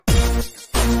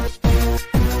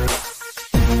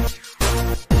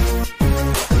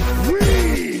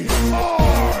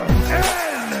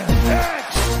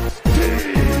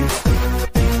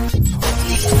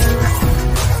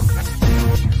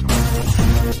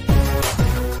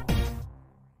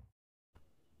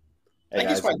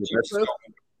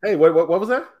Hey, what was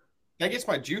that? That gets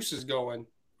my juices going,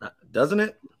 doesn't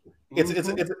it?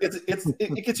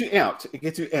 It gets you amped. It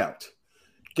gets you amped.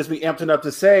 It gets me amped enough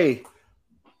to say,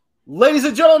 ladies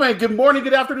and gentlemen, good morning,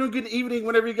 good afternoon, good evening,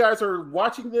 whenever you guys are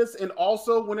watching this, and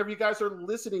also whenever you guys are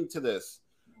listening to this.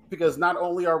 Because not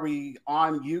only are we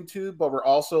on YouTube,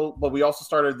 but we also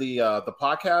started the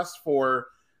podcast for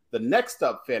the Nxt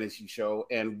Up Fantasy Show,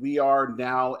 and we are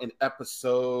now in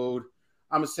episode.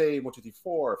 I'm going to say 1, 2, 3,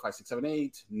 4, 5, 6, 7,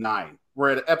 8, 9.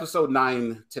 We're at episode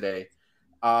 9 today.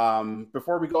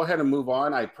 Before we go ahead and move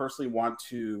on, I personally want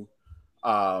to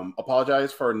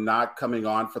apologize for not coming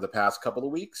on for the past couple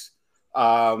of weeks.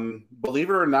 Believe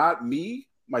it or not,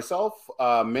 myself,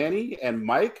 Manny, and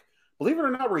Mike, believe it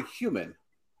or not, we're human.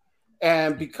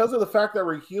 And because of the fact that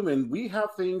we're human, we have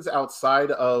things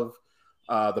outside of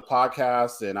the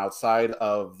podcast and outside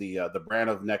of the brand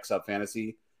of Nxt Up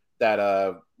Fantasy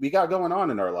that we got going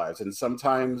on in our lives. And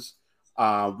sometimes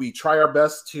we try our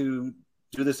best to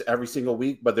do this every single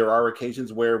week, but there are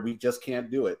occasions where we just can't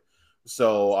do it.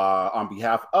 So on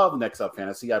behalf of Nxt Up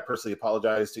Fantasy, I personally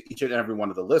apologize to each and every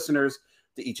one of the listeners,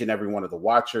 to each and every one of the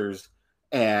watchers.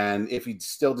 And if you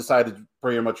still decide to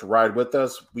pretty much ride with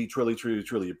us, we truly, truly,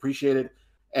 truly appreciate it.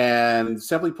 And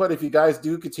simply put, if you guys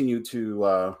do continue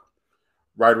to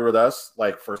ride with us,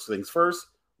 like first things first,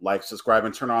 like, subscribe,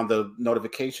 and turn on the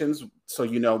notifications so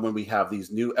you know when we have these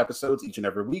new episodes each and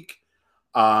every week.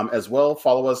 As well,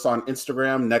 follow us on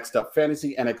Instagram, Nxt Up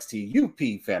Fantasy, NXT UP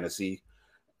Fantasy.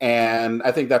 And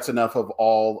I think that's enough of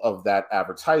all of that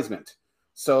advertisement.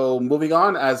 So moving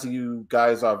on, as you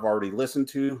guys have already listened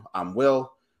to, I'm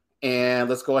Will. And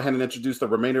let's go ahead and introduce the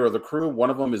remainder of the crew. One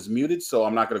of them is muted, so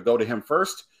I'm not going to go to him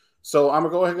first. So I'm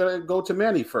going to go ahead and go to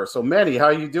Manny first. So Manny, how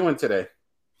are you doing today?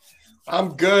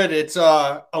 I'm good. It's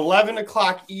 11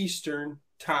 o'clock Eastern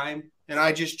time, and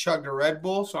I just chugged a Red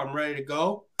Bull, so I'm ready to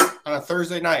go on a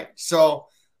Thursday night. So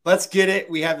let's get it.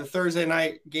 We have the Thursday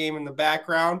night game in the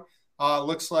background.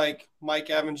 Looks like Mike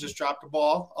Evans just dropped the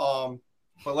ball.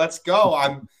 But let's go.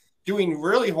 I'm doing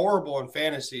really horrible in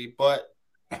fantasy, but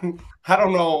I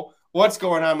don't know what's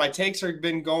going on. My takes have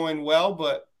been going well,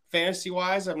 but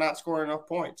fantasy-wise, I'm not scoring enough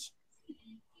points.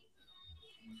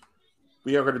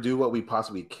 We are going to do what we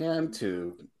possibly can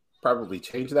to probably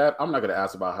change that. I'm not going to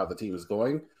ask about how the team is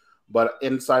going, but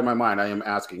inside my mind, I am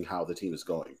asking how the team is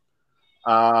going.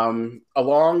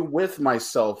 Along with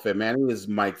myself and Manny is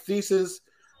Mike Thesis.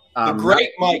 The great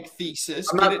Mike Thesis.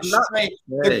 I'm not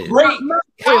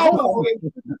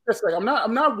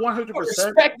 100%.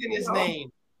 Respecting his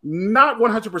name. Not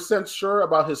 100% sure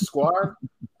about his squad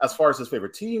as far as his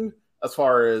favorite team, as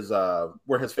far as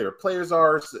where his favorite players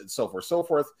are, so forth, so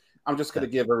forth. I'm just going to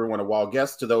give everyone a wild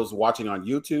guess to those watching on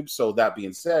YouTube. So that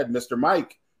being said, Mr.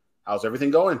 Mike, how's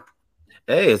everything going?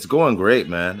 Hey, it's going great,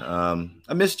 man.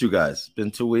 I missed you guys. It's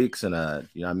been 2 weeks, and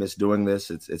I miss doing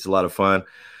this. It's a lot of fun.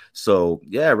 So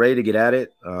yeah, ready to get at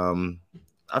it.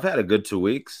 I've had a good 2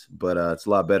 weeks, but it's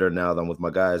a lot better now than with my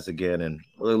guys again, and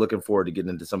really looking forward to getting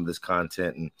into some of this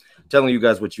content and telling you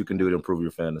guys what you can do to improve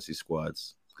your fantasy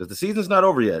squads, because the season's not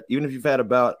over yet. Even if you've had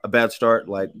a bad start,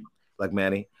 like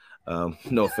Manny.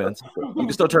 No offense. You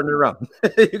can still turn it around.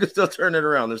 You can still turn it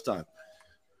around this time.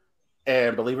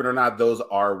 And believe it or not, those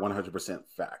are 100%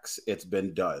 facts. It's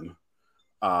been done.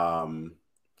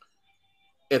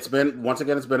 It's been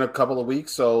a couple of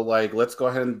weeks. So let's go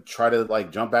ahead and try to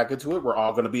jump back into it. We're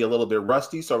all going to be a little bit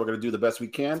rusty. So we're going to do the best we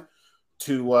can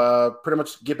to pretty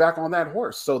much get back on that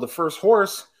horse. So the first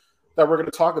horse that we're going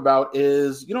to talk about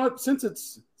is, since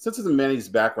it's in Manny's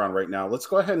background right now, let's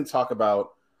go ahead and talk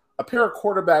about a pair of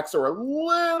quarterbacks are a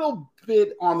little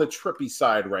bit on the trippy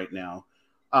side right now.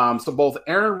 So both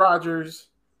Aaron Rodgers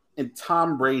and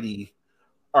Tom Brady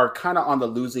are kind of on the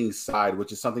losing side,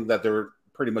 which is something that they're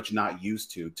pretty much not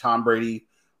used to. Tom Brady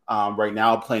right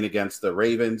now playing against the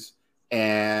Ravens,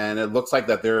 and it looks like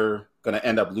that they're going to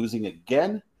end up losing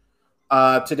again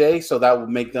today. So that will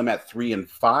make them at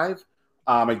 3-5.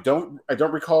 I don't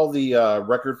recall the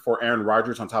record for Aaron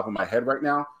Rodgers on top of my head right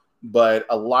now, but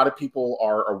a lot of people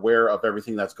are aware of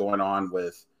everything that's going on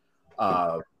with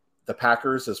the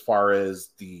Packers as far as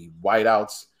the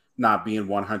wideouts not being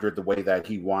 100 the way that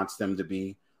he wants them to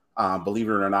be. Believe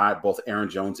it or not, both Aaron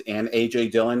Jones and A.J.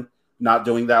 Dillon not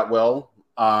doing that well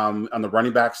on the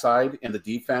running back side, and the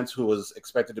defense, who was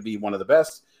expected to be one of the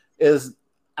best, is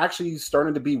actually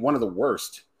starting to be one of the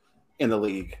worst in the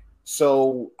league.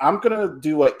 So I'm gonna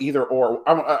do a either or,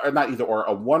 not either or,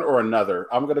 a one or another.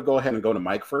 I'm gonna go ahead and go to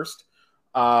Mike first.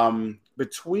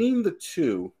 Between the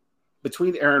two,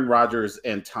 between Aaron Rodgers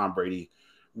and Tom Brady,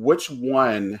 which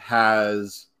one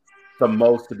has the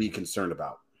most to be concerned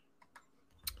about?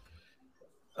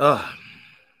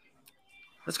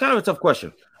 That's kind of a tough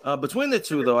question. Between the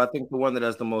two, though, I think the one that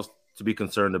has the most to be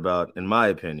concerned about, in my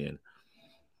opinion,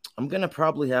 I'm going to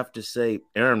probably have to say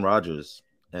Aaron Rodgers.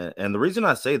 And the reason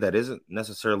I say that isn't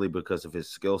necessarily because of his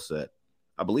skill set.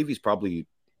 I believe he's probably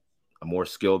a more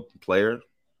skilled player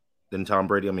than Tom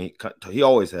Brady. I mean, he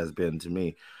always has been to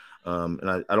me.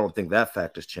 And I don't think that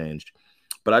fact has changed.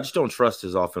 But I just don't trust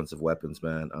his offensive weapons,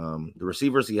 man. The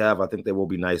receivers he have, I think they will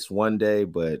be nice one day,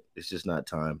 but it's just not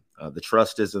time. The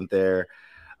trust isn't there.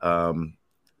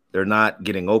 They're not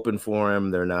getting open for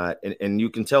him. They're not, and you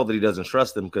can tell that he doesn't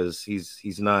trust them because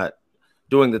he's not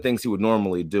doing the things he would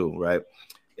normally do, right?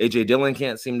 A.J. Dillon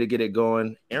can't seem to get it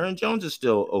going. Aaron Jones is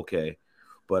still okay.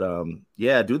 But,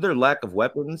 yeah, due to their lack of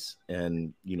weapons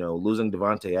and, losing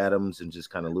Devontae Adams and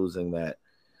just kind of losing that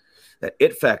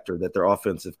it factor that their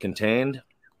offense have contained,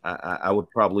 I would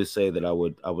probably say that I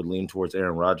would lean towards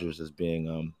Aaron Rodgers as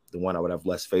being the one I would have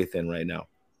less faith in right now.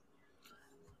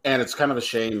 And it's kind of a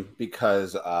shame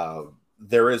because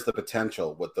there is the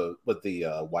potential with the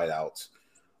wideouts.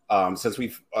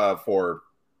 Since for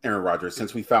Aaron Rodgers,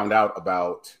 since we found out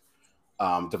about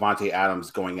Devontae Adams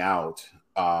going out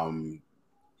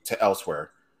to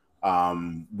elsewhere,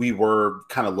 we were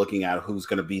kind of looking at who's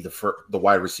going to be the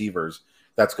wide receivers.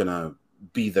 That's going to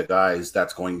be the guys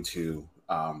that's going to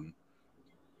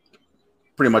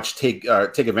pretty much take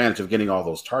advantage of getting all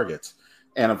those targets.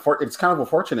 And it's kind of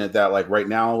unfortunate that, like, right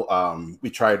now, we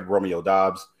tried Romeo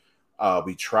Doubs,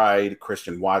 we tried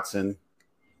Christian Watson,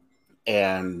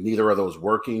 and neither of those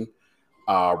working.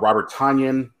 Robert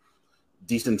Tonyan,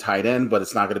 decent tight end, but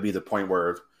it's not going to be the point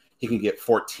where he can get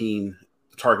 14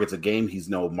 targets a game. He's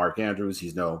no Mark Andrews,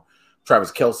 he's no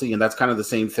Travis Kelce, and that's kind of the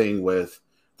same thing with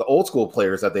the old school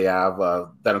players that they have.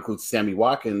 That includes Sammy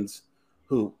Watkins,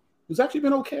 who's actually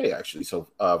been okay, so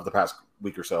the past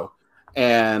week or so.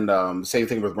 And same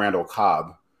thing with Randall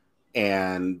Cobb,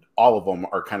 and all of them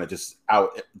are kind of just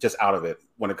out of it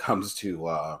when it comes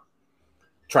to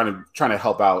trying to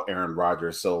help out Aaron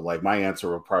Rodgers. So, like, my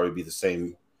answer will probably be the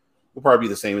same. Will probably be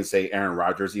the same and say Aaron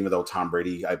Rodgers, even though Tom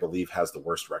Brady, I believe, has the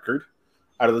worst record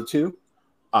out of the two.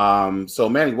 So,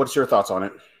 Manny, what's your thoughts on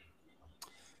it?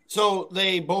 So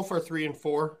they both are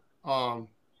 3-4.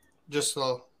 Just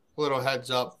a little heads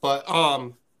up, but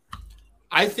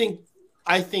I think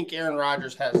Aaron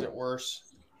Rodgers has it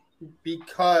worse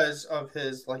because of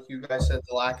his, like you guys said,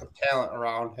 the lack of talent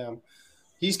around him.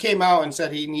 He's came out and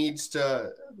said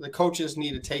the coaches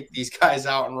need to take these guys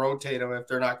out and rotate them if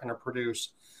they're not going to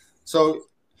produce. So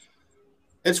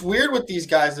it's weird with these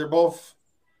guys. They're both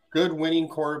good winning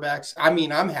quarterbacks. I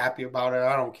mean, I'm happy about it.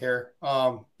 I don't care.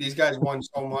 These guys won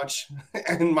so much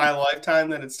in my lifetime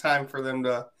that it's time for them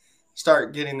to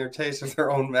start getting their taste of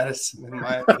their own medicine, in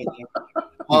my opinion.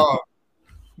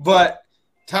 But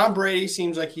Tom Brady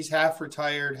seems like he's half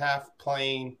retired, half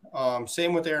playing.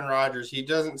 Same with Aaron Rodgers. He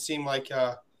doesn't seem like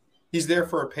he's there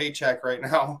for a paycheck right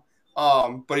now.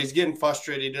 But he's getting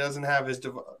frustrated. He doesn't have his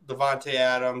Devontae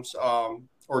Adams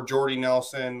or Jordy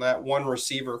Nelson, that one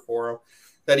receiver for him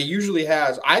that he usually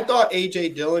has. I thought A.J.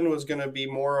 Dillon was going to be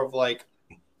more of like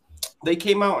 – they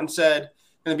came out and said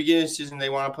in the beginning of the season they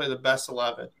want to play the best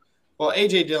 11. Well,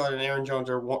 A.J. Dillon and Aaron Jones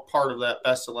are part of that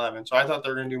best 11. So I thought they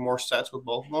were going to do more sets with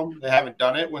both of them. They haven't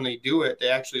done it. When they do it, they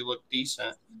actually look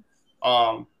decent.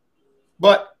 But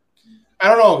I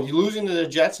don't know. You losing to the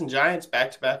Jets and Giants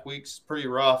back-to-back weeks is pretty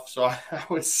rough. So I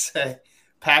would say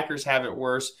Packers have it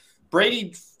worse.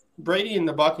 Brady and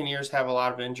the Buccaneers have a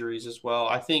lot of injuries as well.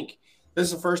 I think this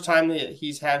is the first time that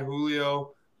he's had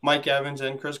Julio, Mike Evans,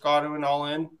 and Chris Godwin all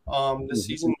in this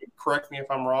season. Correct me if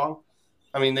I'm wrong.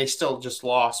 I mean, they still just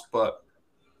lost, but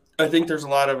I think there's a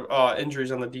lot of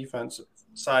injuries on the defense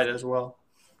side as well.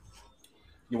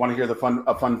 You want to hear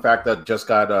a fun fact that just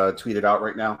got tweeted out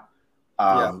right now?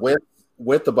 Yeah.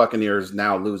 With the Buccaneers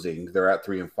now losing, they're at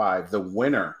 3-5. The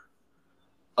winner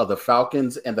of the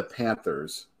Falcons and the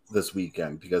Panthers this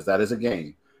weekend, because that is a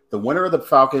game. The winner of the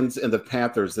Falcons and the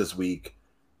Panthers this week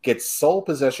gets sole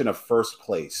possession of first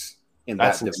place in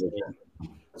that division.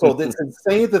 So it's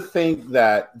insane to think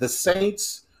that the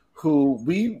Saints, who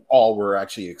we all were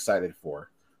actually excited for,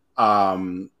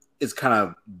 is kind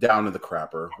of down in the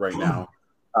crapper right now.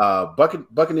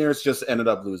 Buccaneers just ended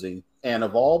up losing, and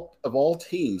of all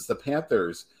teams, the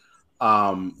Panthers,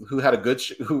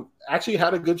 who actually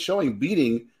had a good showing,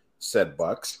 beating said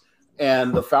Bucks,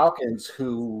 and the Falcons,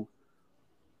 who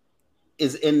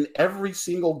is in every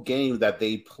single game that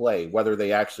they play, whether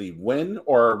they actually win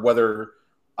or whether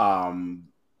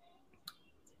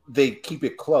they keep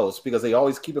it close, because they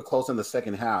always keep it close in the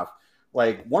second half.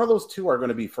 Like, one of those two are going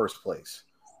to be first place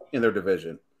in their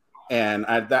division. And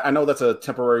I know that's a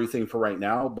temporary thing for right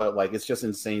now, but like, it's just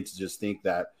insane to just think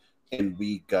that in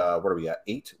week, what are we at?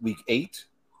 Week 8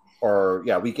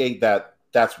 week 8,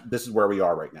 this is where we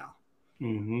are right now.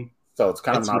 Mm-hmm. So it's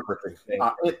kind of not perfect.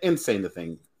 Insane to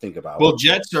think about. Well,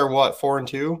 Jets are what,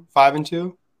 4-2,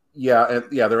 5-2? Yeah,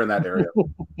 they're in that area.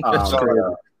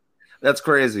 That's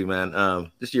crazy,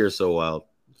 man. This year is so wild.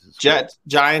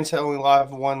 Giants only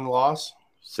have one loss.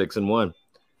 6-1.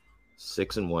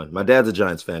 6-1. My dad's a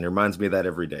Giants fan. He reminds me of that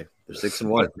every day. They're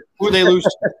 6-1. Who they lose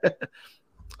to?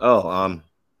 I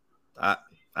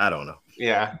don't know.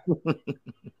 Yeah.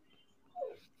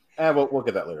 And we'll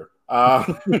get that later.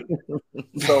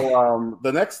 So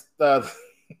the next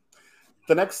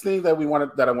thing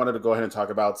that I wanted to go ahead and talk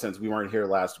about, since we weren't here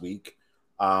last week,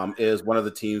 is one of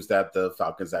the teams that the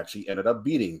Falcons actually ended up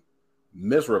beating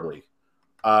miserably.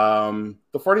 The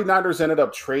 49ers ended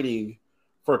up trading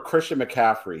for Christian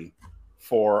McCaffrey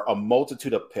for a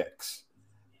multitude of picks.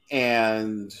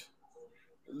 And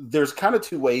there's kind of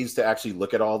two ways to actually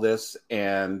look at all this.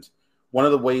 And one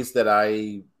of the ways that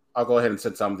I'll go ahead, and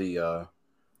since I'm the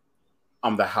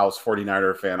house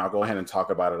 49er fan, I'll go ahead and talk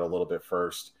about it a little bit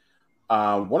first.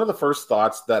 One of the first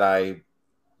thoughts that I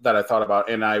thought about,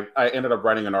 and I ended up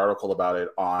writing an article about it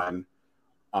on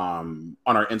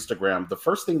our Instagram. The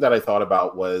first thing that I thought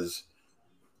about was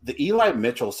the Eli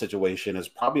Mitchell situation is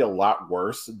probably a lot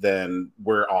worse than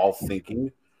we're all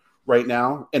thinking right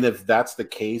now. And if that's the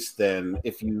case, then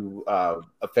if you a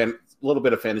little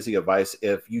bit of fantasy advice,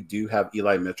 if you do have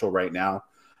Eli Mitchell right now,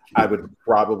 I would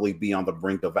probably be on the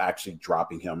brink of actually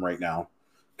dropping him right now,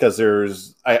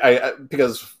 because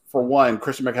because for one,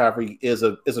 Christian McCaffrey is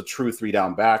a true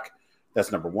 3-down back.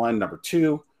 That's number one. Number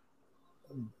two,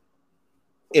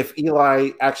 if Eli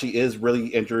actually is really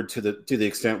injured to the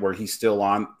extent where he's still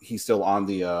on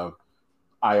the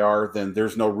IR, then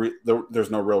there's no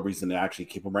real reason to actually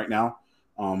keep him right now.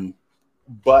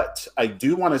 But I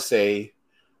do want to say,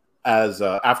 as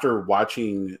after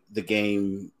watching the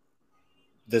game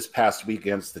this past week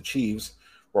against the Chiefs,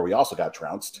 where we also got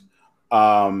trounced,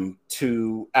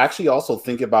 to actually also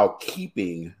think about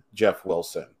keeping Jeff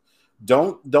Wilson.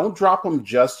 Don't drop him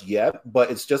just yet,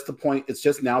 but it's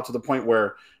just now to the point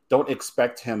where don't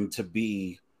expect him to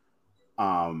be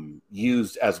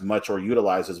used as much or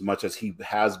utilized as much as he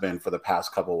has been for the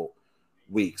past couple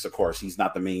weeks. Of course, he's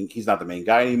not the main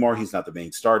guy anymore. He's not the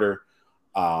main starter.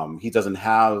 He doesn't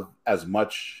have as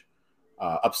much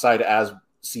upside as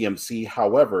CMC.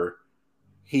 However,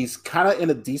 he's kind of in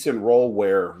a decent role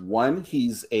where, one,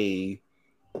 he's a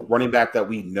running back that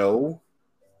we know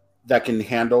that can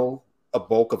handle a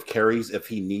bulk of carries if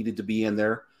he needed to be in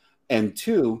there. And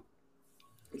two,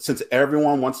 since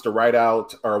everyone wants to write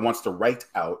out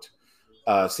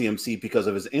CMC because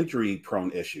of his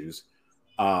injury-prone issues,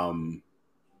 in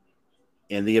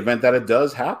the event that it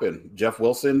does happen, Jeff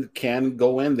Wilson can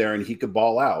go in there and he could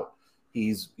ball out.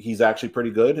 He's actually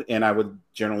pretty good, and I would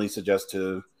generally suggest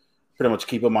to pretty much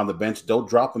keep him on the bench. Don't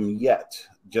drop him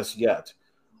just yet.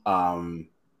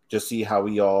 Just see how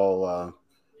he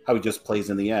just plays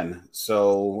in the end.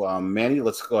 So, Manny,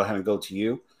 let's go ahead and go to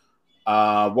you.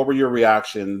 What were your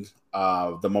reactions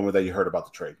the moment that you heard about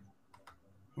the trade?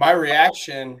 My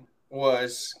reaction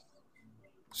was,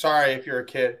 sorry if you're a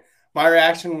kid, my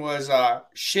reaction was,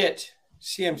 shit,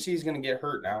 CMC is going to get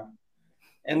hurt now.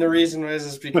 And the reason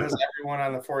is because everyone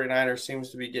on the 49ers seems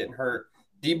to be getting hurt.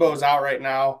 Debo's out right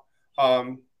now.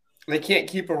 They can't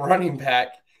keep a running back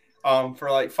for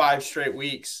like 5 straight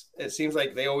weeks. It seems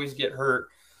like they always get hurt.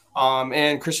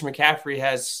 And Christian McCaffrey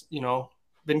has,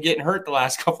 been getting hurt the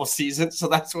last couple seasons. So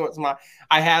that's what's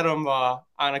I had him on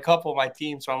a couple of my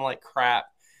teams. So I'm like, crap.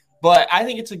 But I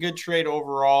think it's a good trade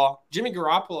overall. Jimmy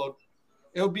Garoppolo,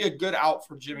 it would be a good out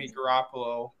for Jimmy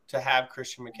Garoppolo to have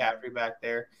Christian McCaffrey back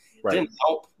there. Right. Didn't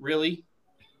help really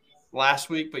last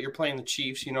week, but you're playing the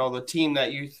Chiefs, the team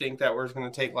that you think that was going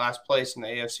to take last place in the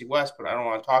AFC West, but I don't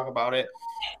want to talk about it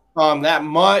that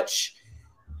much.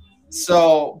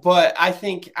 So, but I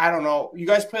think, I don't know, you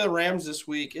guys play the Rams this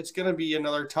week. It's going to be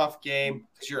another tough game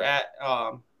because you're at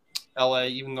LA,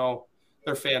 even though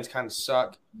their fans kind of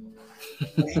suck.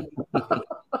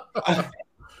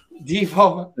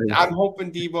 Debo, I'm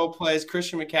hoping Debo plays.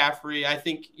 Christian McCaffrey, I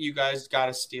think you guys got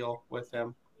to steal with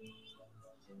him.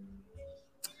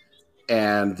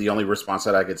 And the only response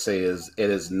that I could say is it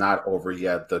is not over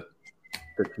yet. The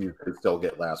Chiefs can still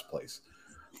get last place.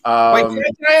 Wait, can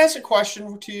I ask a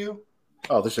question to you?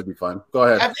 Oh, this should be fun. Go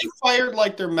ahead. Have they fired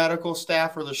like their medical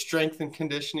staff or their strength and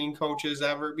conditioning coaches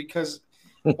ever? Because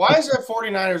why does that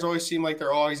 49ers always seem like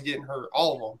they're always getting hurt?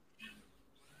 All of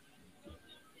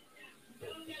them.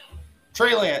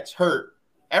 Trey Lance, hurt.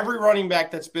 Every running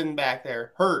back that's been back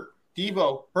there, hurt.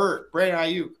 Debo, hurt. Brady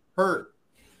Ayuk, hurt.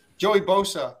 Joey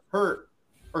Bosa, hurt.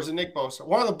 Or is it Nick Bosa?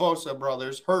 One of the Bosa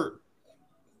brothers, hurt.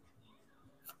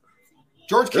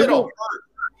 George Kittle, hurt.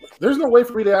 There's no way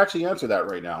for me to actually answer that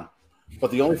right now.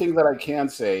 But the only thing that I can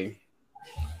say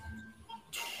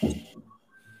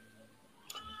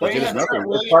it's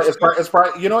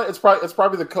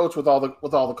probably the coach with all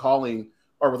the calling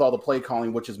or with all the play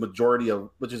calling, which is majority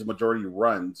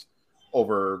runs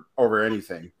over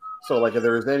anything. So like if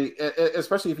there's any,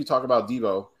 especially if you talk about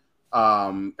Debo,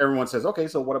 everyone says, okay,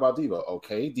 so what about Debo?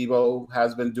 Okay, Debo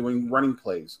has been doing running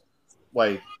plays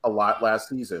like a lot last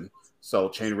season. So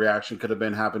chain reaction could have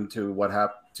been happened to what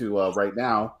happened to right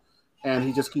now. And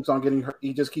he just keeps on getting hurt.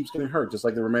 He just keeps getting hurt, just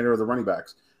like the remainder of the running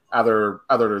backs. Either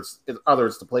it's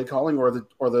the play calling or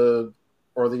the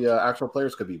actual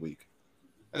players could be weak.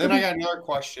 And then I got another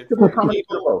question.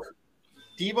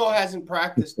 Debo hasn't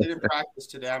practiced. Didn't practice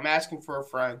today. I'm asking for a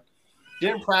friend.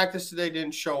 Didn't practice today.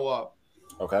 Didn't show up.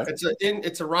 Okay.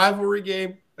 It's a rivalry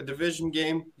game, a division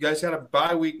game. You guys had a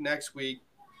bye week next week.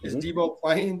 Is Debo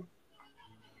playing?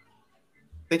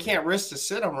 They can't risk to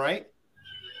sit him, right?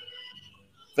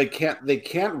 They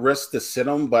can't risk to sit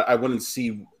him, but I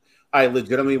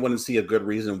legitimately wouldn't see a good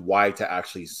reason why to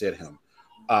actually sit him.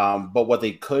 But what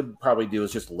they could probably do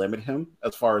is just limit him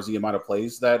as far as the amount of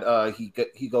plays that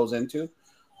he goes into.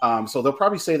 So they'll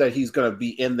probably say that he's going to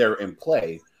be in there and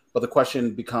play, but the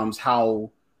question becomes how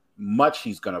much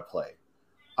he's going to play.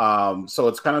 So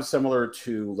it's kind of similar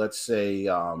to, let's say,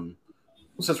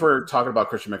 since we're talking about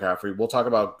Christian McCaffrey, we'll talk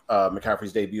about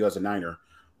McCaffrey's debut as a Niner.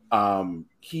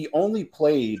 He only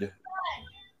played,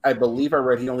 I believe I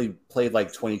read he only played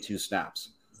like 22 snaps.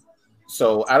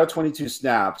 So out of 22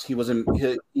 snaps,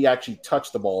 he actually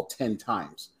touched the ball 10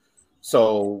 times.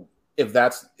 So if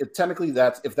that's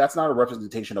not a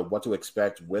representation of what to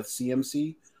expect with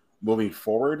CMC moving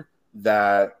forward,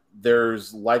 that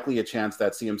there's likely a chance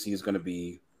that CMC is going to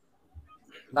be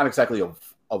not exactly a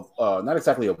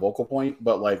vocal point,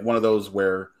 but like one of those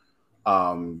where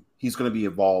he's going to be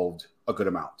involved a good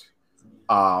amount.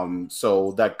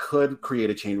 So that could create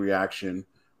a chain reaction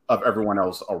of everyone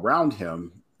else around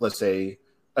him. Let's say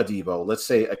a Debo, let's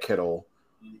say a Kittle,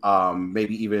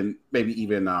 maybe even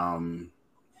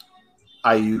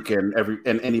Ayuk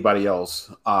and anybody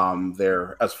else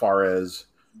there, as far as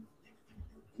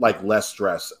like less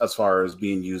stress as far as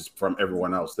being used from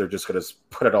everyone else. They're just going to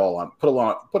put it all on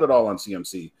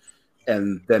CMC,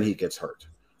 and then he gets hurt.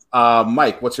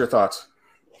 Mike, what's your thoughts?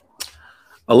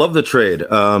 I love the trade.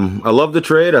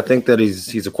 I think that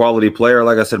he's a quality player.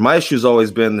 Like I said, my issue's always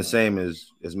been the same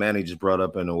as Manny just brought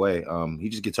up in a way. He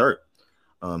just gets hurt.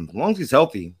 As long as he's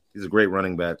healthy, he's a great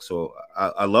running back. So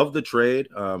I love the trade.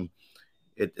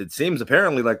 It seems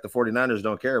apparently like the 49ers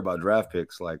don't care about draft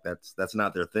picks. Like that's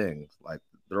not their thing. Like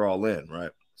they're all in,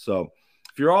 right? So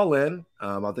if you're all in,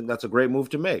 I think that's a great move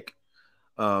to make.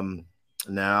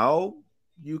 Now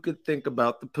you could think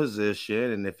about the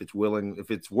position and if it's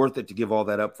worth it to give all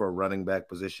that up for a running back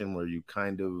position where you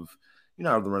kind of,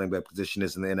 how the running back position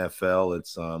is in the NFL.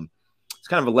 It's kind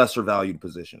of a lesser valued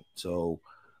position. So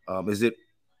is it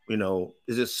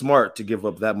smart to give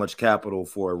up that much capital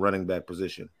for a running back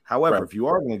position? However, right, if you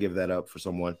are going to give that up for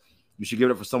someone, you should give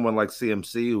it up for someone like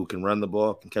CMC who can run the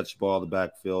ball, can catch the ball in the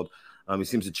backfield. He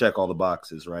seems to check all the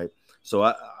boxes, right? So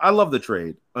I love the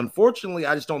trade. Unfortunately,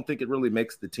 I just don't think it really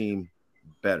makes the team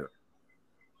better.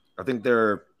 I think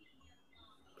it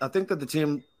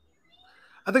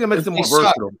makes them more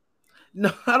versatile.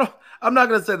 No, I'm not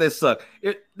going to say they suck.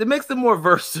 It makes them more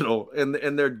versatile, and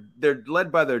they're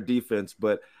led by their defense.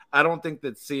 But I don't think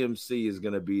that CMC is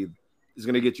going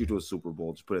to get you to a Super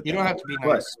Bowl. Just put it. You don't have to be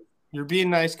nice. You're being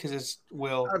nice because it's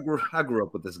Will. I grew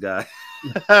up with this guy,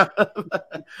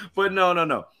 but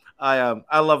no.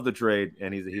 I love the trade,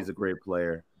 and he's a great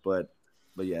player. But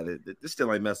yeah, they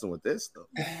still ain't messing with this though.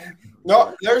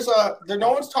 No,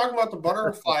 no one's talking about the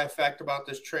butterfly effect about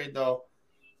this trade though.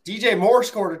 DJ Moore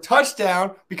scored a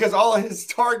touchdown because all of his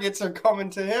targets are coming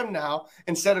to him now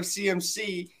instead of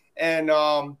CMC and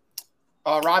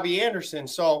Robbie Anderson.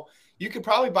 So you could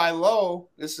probably buy low.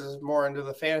 This is more into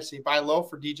the fantasy. Buy low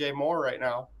for DJ Moore right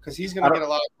now because he's going to get a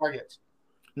lot of targets.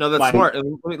 No, that's smart.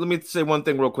 And let me say one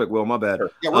thing real quick, Will. My bad.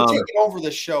 Yeah, we're taking over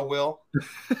this show, Will.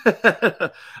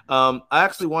 I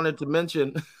actually wanted to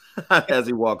mention, as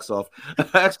he walks off, that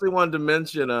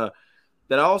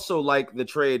I also like the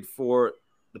trade for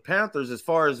the Panthers as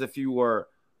far as if you were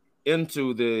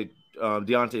into the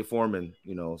Deontay Foreman,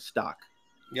 stock.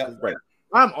 Yep. Right.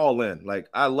 I'm all in. Like,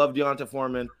 I love Deontay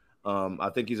Foreman. I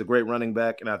think he's a great running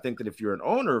back, and I think that if you're an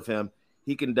owner of him,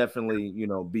 he can definitely,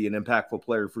 be an impactful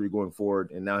player for you going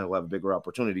forward. And now he'll have a bigger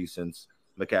opportunity since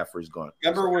McCaffrey's gone.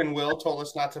 Remember when Will told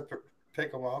us not to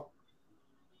pick him up?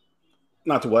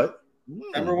 Not to what?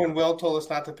 Remember when Will told us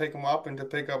not to pick him up and to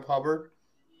pick up Hubbard?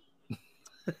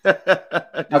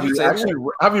 Have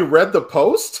you read the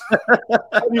post?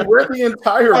 Have you read the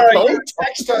entire post? You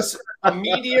text us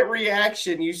immediate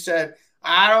reaction. You said,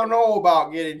 I don't know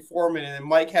about getting Foreman, and then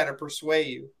Mike had to persuade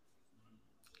you.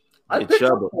 I picked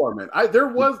up Foreman. There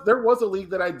was a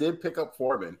league that I did pick up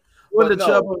Foreman. But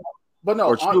no,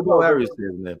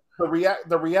 the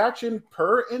reaction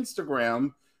per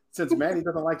Instagram, since Manny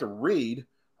doesn't like to read.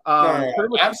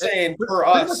 I'm saying for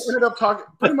us.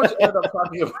 Pretty much ended up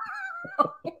talking about.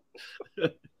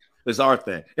 It's our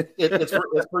thing. It's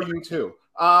for you too.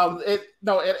 It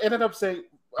ended up saying,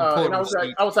 and I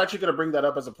was actually going to bring that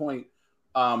up as a point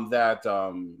that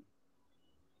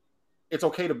it's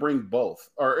okay to bring both,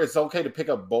 or it's okay to pick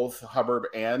up both Hubbard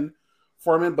and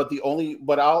Foreman. But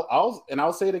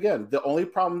I'll say it again. The only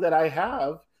problem that I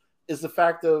have is the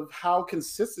fact of how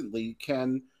consistently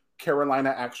can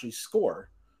Carolina actually score.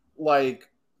 Like,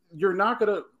 you're not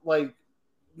gonna like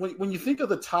when you think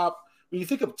of top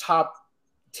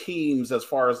teams as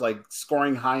far as like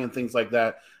scoring high and things like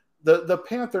that, the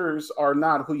Panthers are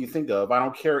not who you think of. I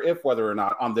don't care if whether or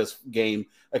not on this game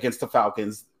against the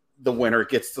Falcons, the winner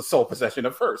gets the sole possession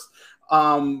of first.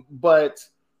 But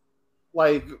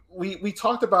like we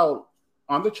talked about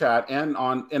on the chat and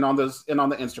on the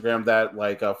Instagram that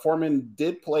like Foreman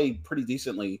did play pretty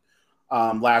decently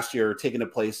last year, taking the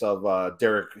place of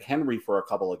Derrick Henry for a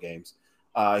couple of games.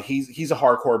 He's a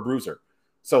hardcore bruiser.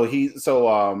 So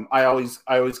I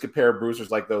always compare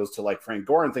bruisers like those to like Frank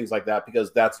Gore and things like that,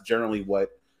 because that's generally what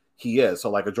he is. So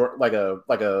like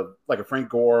a Frank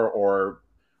Gore, or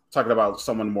talking about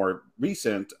someone more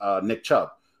recent, Nick Chubb.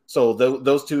 So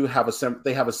those two have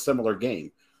a similar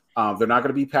game. They're not going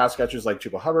to be pass catchers like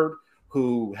Chuba Hubbard,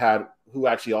 who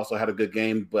actually also had a good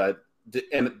game, but did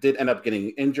end up getting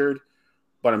injured.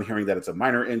 But I'm hearing that it's a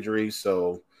minor injury.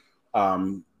 So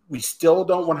we still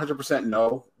don't 100%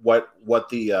 know what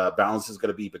the balance is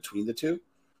going to be between the two.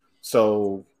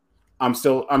 So I'm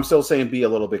still saying be a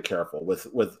little bit careful with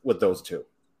those two.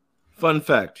 Fun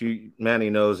fact, Manny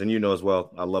knows, and you know as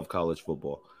well, I love college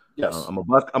football. Yes, I'm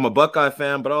a Buckeye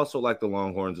fan, but I also like the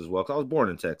Longhorns as well, because I was born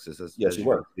in Texas. Yes, you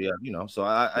were. Yeah, so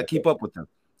I keep up with them.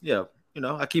 Yeah,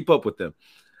 I keep up with them.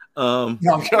 And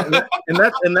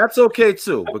that's okay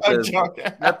too, because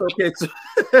that's okay too.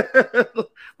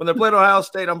 When they played Ohio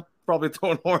State, I'm probably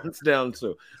throwing horns down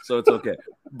too, so it's okay.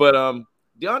 But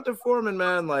Deontay Foreman,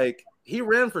 man, like, he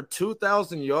ran for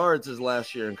 2,000 yards his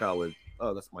last year in college.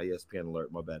 Oh, that's my ESPN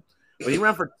alert. My bad. But he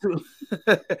ran for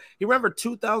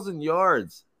 2,000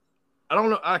 yards. I don't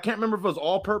know. I can't remember if it was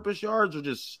all-purpose yards or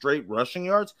just straight rushing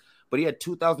yards, but he had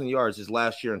 2,000 yards his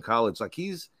last year in college. Like,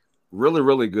 he's really,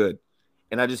 really good.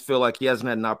 And I just feel like he hasn't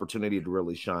had an opportunity to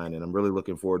really shine. And I'm really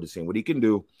looking forward to seeing what he can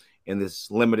do in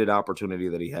this limited opportunity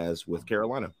that he has with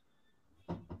Carolina.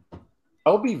 I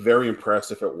would be very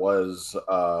impressed if it was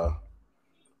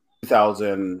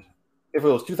 2,000. If it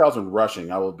was 2,000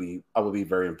 rushing, I would be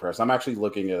very impressed. I'm actually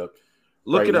looking at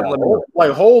it up.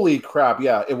 Like, holy crap!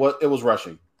 Yeah, it was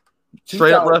rushing.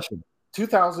 Straight up rushing.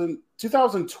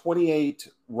 2,028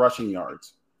 rushing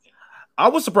yards. I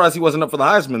was surprised he wasn't up for the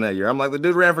Heisman that year. I'm like, the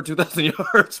dude ran for 2,000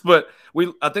 yards, but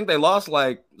I think they lost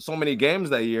like so many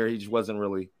games that year. He just wasn't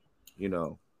really,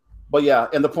 But yeah,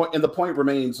 and the point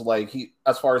remains, like,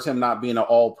 as far as him not being an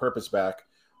all-purpose back,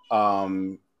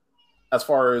 as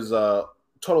far as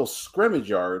total scrimmage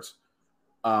yards,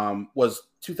 was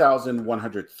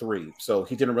 2,103. So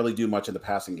he didn't really do much in the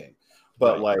passing game.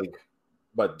 But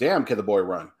but damn, can the boy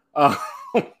run?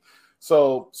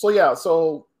 So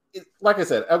like I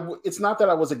said, it's not that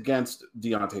I was against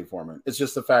Deontay Foreman. It's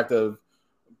just the fact of,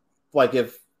 like,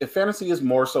 if fantasy is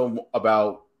more so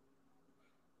about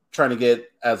trying to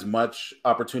get as much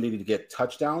opportunity to get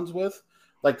touchdowns with,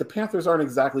 like, the Panthers aren't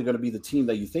exactly going to be the team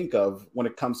that you think of when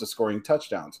it comes to scoring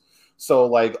touchdowns. So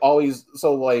like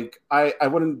I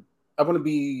wouldn't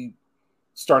be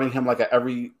starting him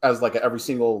every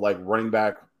single like running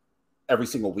back every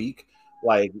single week.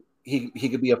 Like, he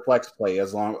could be a flex play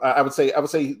as long. I would say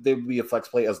they would be a flex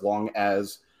play as long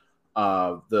as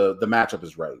the matchup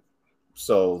is right.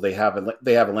 So they have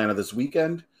Atlanta this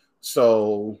weekend,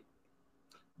 so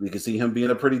we could see him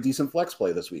being a pretty decent flex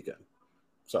play this weekend.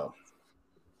 So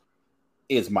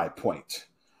is my point.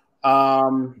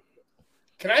 Can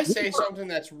I say something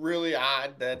that's really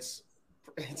odd? That's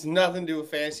It's nothing to do with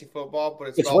fantasy football, but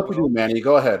it's It's about what you do, Manny.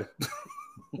 Go ahead.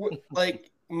 like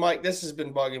Mike, this has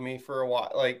been bugging me for a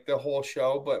while, like the whole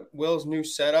show. But Will's new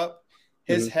setup,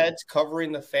 his head's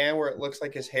covering the fan where it looks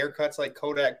like his haircut's like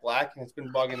Kodak Black, and it's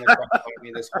been bugging the crap out of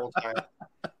me this whole time.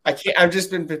 I've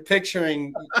just been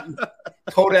picturing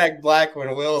Kodak Black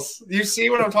when Will's. You see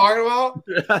what I'm talking about?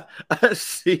 I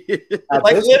see it.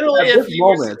 Like literally, if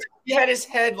he had his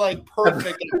head like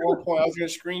perfect at one point, I was going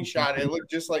to screenshot it. It looked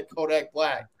just like Kodak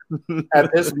Black.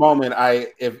 At this moment,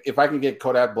 if I can get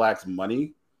Kodak Black's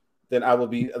money, then I will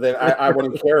be. Then I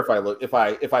wouldn't care if I look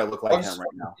like him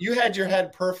right now. You had your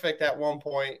head perfect at one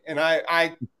point, and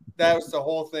I that was the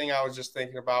whole thing I was just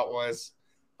thinking about was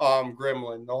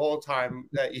Gremlin the whole time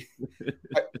that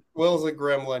Will's a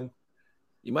Gremlin.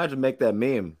 You might just make that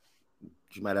meme.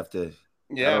 You might have to.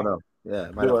 Yeah. I don't know.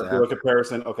 Yeah. Do a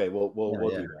comparison. Okay, we'll do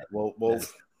that. We'll.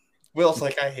 Will's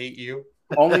like, I hate you.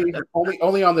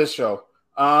 only on this show.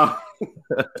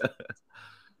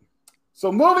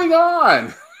 So moving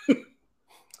on.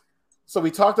 So we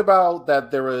talked about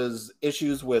that there was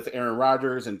issues with Aaron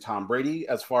Rodgers and Tom Brady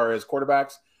as far as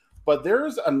quarterbacks, but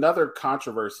there's another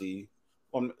controversy.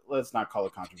 Well, let's not call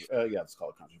it controversy. Let's call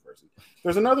it controversy.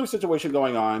 There's another situation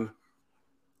going on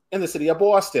in the city of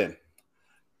Boston,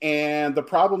 and the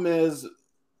problem is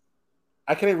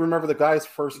I can't even remember the guy's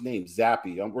first name.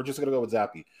 Zappy. We're just gonna go with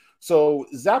Zappy. So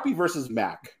Zappy versus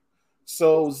Mac.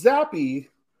 So Zappy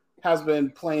has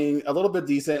been playing a little bit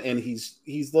decent, and he's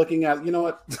looking at, you know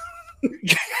what?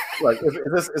 Like,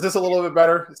 is this a little bit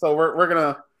better? So we're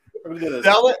gonna do this.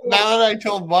 Now that I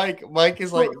told Mike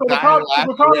is like the problem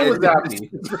with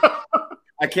Zappy.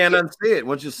 I can't unsee it.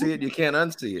 Once you see it, you can't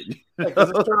unsee it. Like,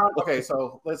 does this turn on? Okay,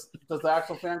 so does the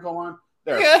actual fan go on?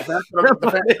 There, yeah.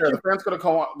 the fan's gonna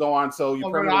go on. So you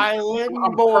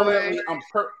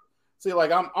see,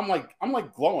 like I'm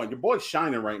like glowing. Your boy's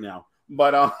shining right now,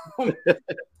 but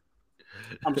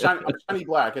I'm shiny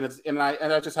black, and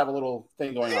I just have a little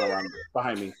thing going on around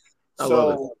behind me.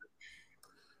 So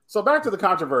back to the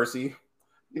controversy,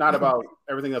 not about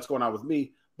everything that's going on with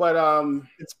me, but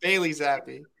it's Bailey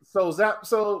Zappy.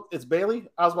 So it's Bailey.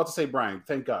 I was about to say Brian.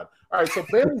 Thank God. All right, so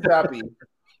Bailey Zappy,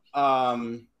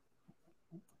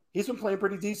 he's been playing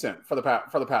pretty decent for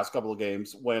the past couple of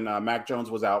games when Mac Jones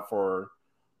was out for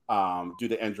due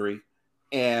to injury,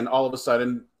 and all of a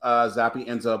sudden Zappy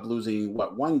ends up losing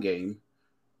one game.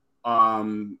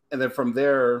 And then from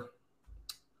there,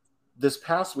 this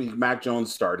past week, Mac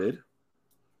Jones started.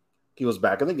 He was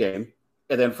back in the game.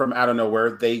 And then from out of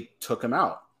nowhere, they took him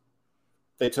out.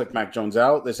 They took Mac Jones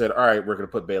out. They said, all right, we're going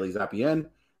to put Bailey Zappy in,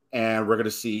 and we're going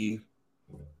to see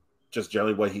just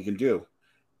generally what he can do.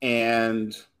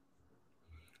 And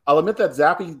I'll admit that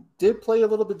Zappy did play a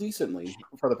little bit decently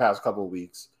for the past couple of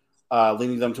weeks,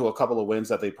 leading them to a couple of wins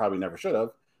that they probably never should have.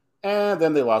 And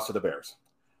then they lost to the Bears.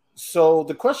 So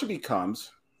the question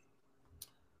becomes,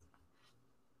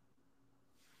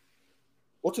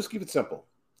 we'll just keep it simple.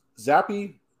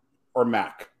 Zappy or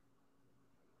Mac?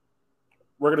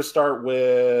 We're going to start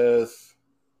with,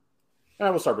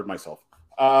 we'll start with myself.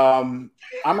 I'm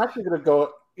actually going to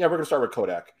go, we're going to start with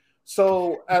Kodak.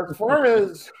 So as far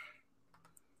as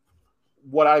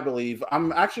what I believe,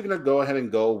 I'm actually going to go ahead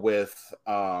and go with,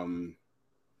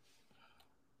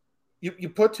 You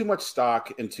put too much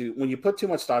stock into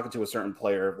a certain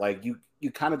player, like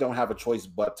you kind of don't have a choice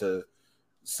but to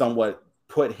somewhat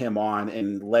put him on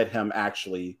and let him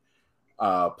actually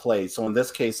play. So in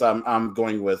this case, I'm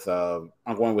going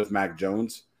with Mac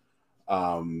Jones.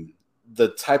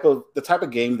 The type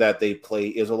of game that they play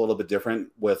is a little bit different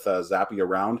with Zappy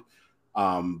around,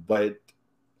 but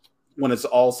when it's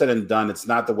all said and done, it's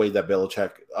not the way that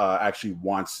Belichick actually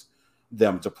wants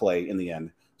them to play in the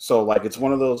end. So like it's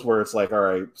one of those where it's like, all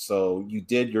right, so you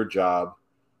did your job.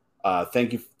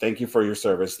 Thank you for your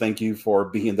service. Thank you for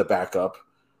being the backup.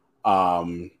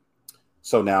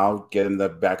 So now get in the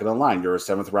back of the line. You're a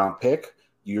 7th round pick.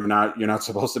 You're not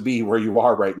supposed to be where you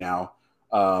are right now,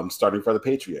 starting for the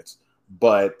Patriots.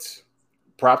 But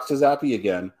props to Zappy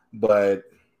again. But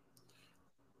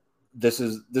this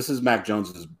is Mac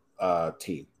Jones's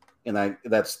team, and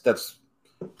there's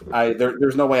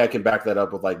no way I can back that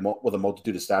up with with a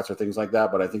multitude of stats or things like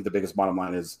that. But I think the biggest bottom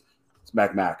line is it's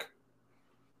Mac.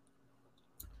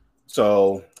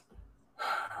 So,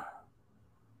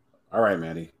 all right,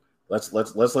 Manny, let's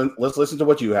listen to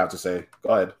what you have to say. Go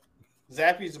ahead.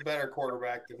 Zappy's a better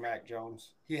quarterback than Mac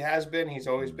Jones. He has been. He's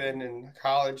always been. In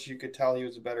college, you could tell he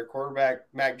was a better quarterback.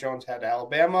 Mac Jones had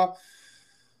Alabama.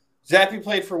 Zappy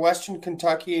played for Western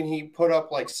Kentucky, and he put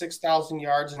up like 6,000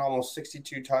 yards and almost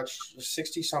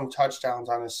 60-some touchdowns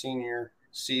on his senior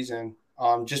season.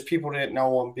 Just people didn't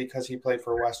know him because he played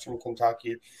for Western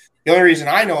Kentucky. The only reason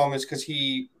I know him is because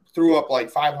he threw up like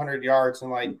 500 yards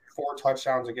and like 4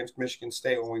 touchdowns against Michigan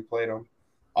State when we played him.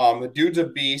 The dude's a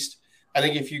beast. I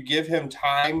think if you give him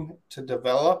time to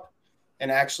develop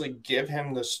and actually give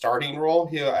him the starting role,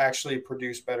 he'll actually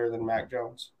produce better than Mac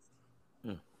Jones.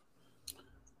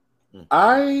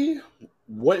 I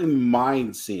wouldn't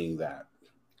mind seeing that.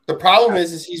 The problem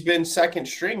is he's been second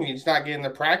string. He's not getting the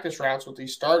practice routes with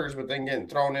these starters, but then getting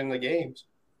thrown in the games.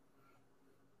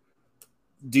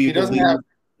 Do you believe?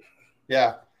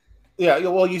 Yeah.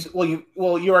 Well, you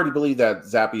already believe that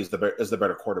Zappe is the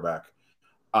better quarterback.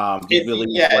 Do you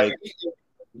believe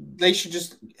they should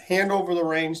just hand over the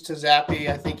reins to Zappe?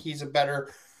 I think he's a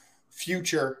better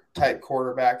future type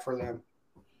quarterback for them.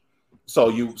 So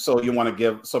you want to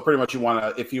give? So pretty much you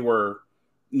want to, if you were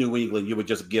New England, you would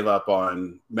just give up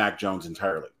on Mac Jones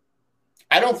entirely.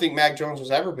 I don't think Mac Jones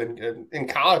has ever been good. In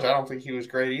college, I don't think he was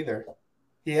great either.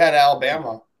 He had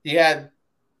Alabama. He had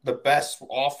the best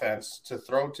offense to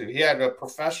throw to. He had a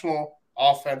professional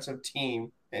offensive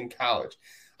team in college.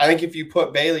 I think if you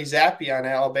put Bailey Zappe on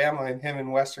Alabama and him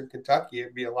in Western Kentucky,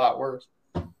 it'd be a lot worse.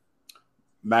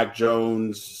 Mac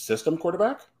Jones system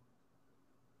quarterback?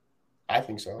 I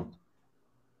think so.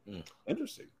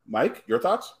 Interesting. Mike, your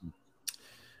thoughts?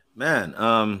 Man,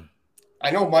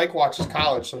 I know Mike watches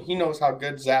college, so he knows how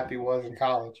good Zappe was in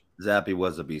college. Zappe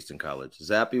was a beast in college.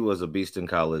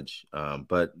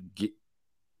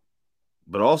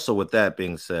 But also with that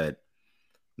being said,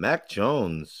 Mac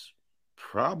Jones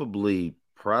probably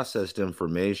processed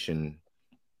information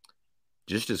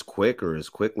just as quick or as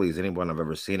quickly as anyone I've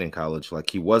ever seen in college.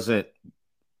 Like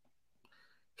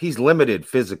he's limited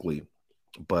physically,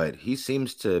 but he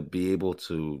seems to be able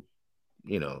to,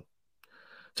 to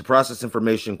process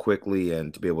information quickly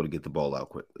and to be able to get the ball out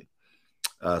quickly.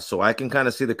 So I can kind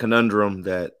of see the conundrum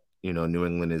that, New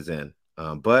England is in.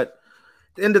 But at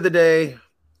the end of the day,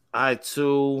 I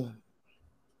too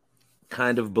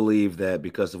kind of believe that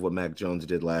because of what Mac Jones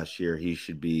did last year, he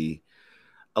should be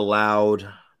allowed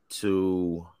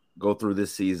to go through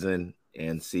this season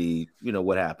and see,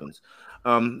 what happens.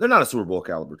 They're not a Super Bowl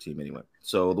caliber team anyway.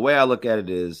 So the way I look at it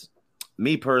is,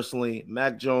 me personally,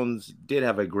 Mac Jones did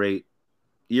have a great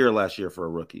year last year for a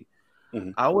rookie.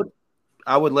 Mm-hmm.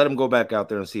 I would let him go back out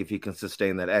there and see if he can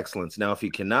sustain that excellence. Now, if he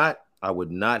cannot, I would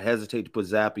not hesitate to put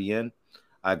Zappe in.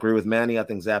 I agree with Manny. I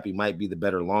think Zappe might be the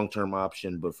better long-term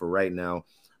option, but for right now,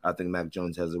 I think Mac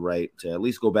Jones has the right to at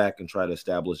least go back and try to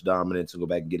establish dominance and go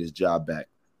back and get his job back.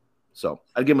 So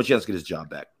I'd give him a chance to get his job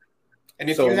back. And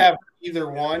if you have either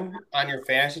one on your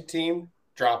fantasy team,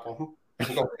 drop them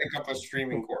and go pick up a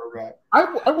streaming quarterback.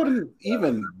 I wouldn't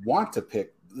even want to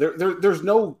pick. There's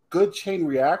no good chain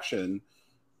reaction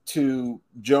to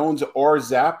Jones or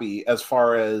Zappe as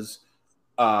far as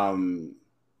who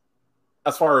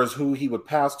he would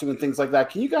pass to and things like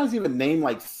that. Can you guys even name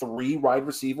like 3 wide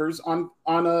receivers on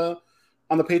the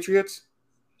Patriots?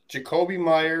 Jacoby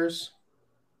Myers.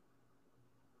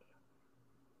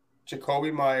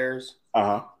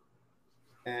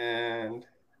 And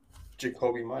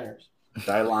Jacoby Myers.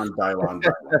 Dylon.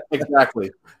 Exactly.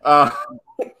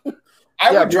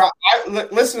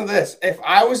 Listen to this. If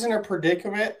I was in a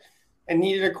predicament and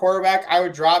needed a quarterback, I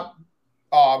would drop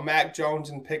Mac Jones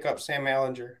and pick up Sam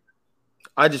Ehlinger.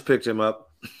 I just picked him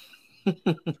up. He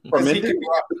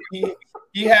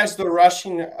has the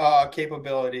rushing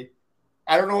capability.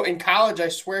 I don't know. In college, I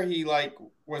swear he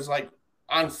was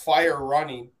on fire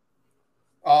running.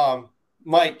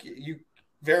 Mike, you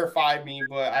verify me,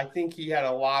 but I think he had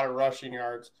a lot of rushing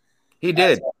yards. He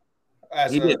did.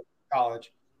 As he did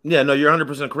college. Yeah, no, you're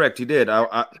 100% correct. He did.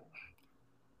 I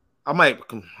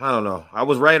don't know. I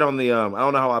was right on the I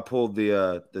don't know how I pulled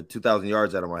the 2,000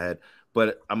 yards out of my head,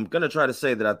 but I'm gonna try to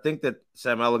say that I think that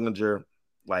Sam Ehlinger,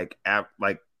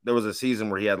 there was a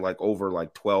season where he had over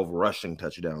 12 rushing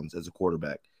touchdowns as a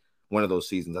quarterback. One of those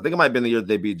seasons. I think it might have been the year that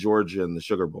they beat Georgia in the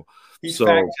Sugar Bowl. He's fact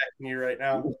checking you right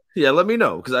now. Yeah, let me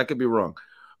know because I could be wrong.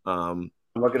 I'm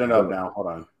looking it up now. Hold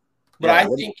on. But yeah,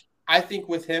 I think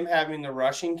with him having the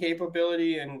rushing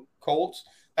capability and Colts,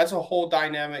 that's a whole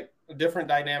different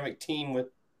dynamic team with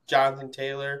Jonathan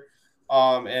Taylor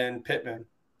and Pittman.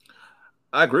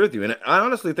 I agree with you. And I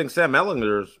honestly think Sam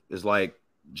Ehlinger is like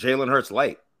Jalen Hurts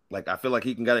light. I feel like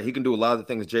he can do a lot of the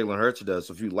things Jalen Hurts does.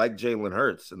 So if you like Jalen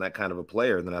Hurts and that kind of a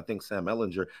player, then I think Sam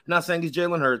Ehlinger, not saying he's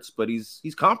Jalen Hurts, but he's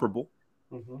comparable.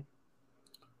 Mm-hmm.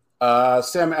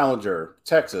 Sam Ehlinger,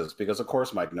 Texas, because of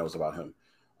course Mike knows about him.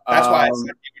 That's why I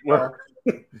said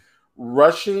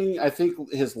rushing, I think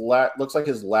looks like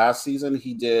his last season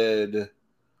he did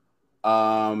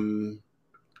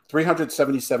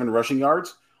 377 rushing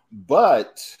yards,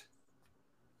 but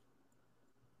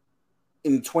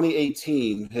in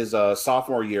 2018, his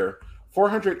sophomore year,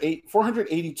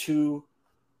 482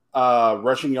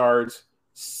 rushing yards,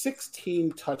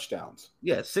 16 touchdowns.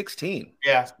 Yeah, 16.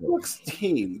 Yeah,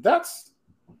 16.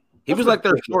 He was like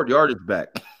their short yardage back.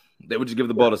 They would just give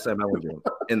the ball to Sam Ellinger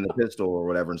in the pistol or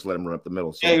whatever and just let him run up the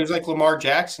middle. So, yeah, he was like Lamar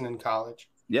Jackson in college.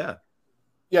 Yeah.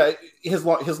 Yeah, his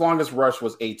longest rush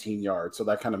was 18 yards, so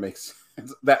that kind of makes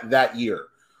sense that year.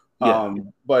 Yeah.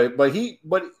 But it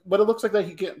looks like that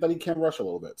he can rush a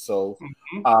little bit. So,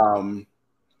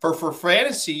 for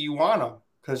fantasy, you want him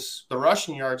because the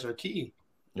rushing yards are key.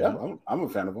 Yeah, I'm a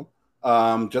fan of him.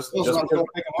 Just because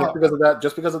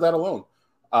of that alone.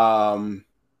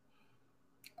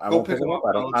 I won't pick him up.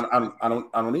 I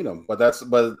don't need him. But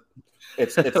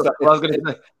it's I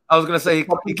was gonna say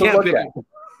he can't pick him.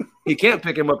 He can't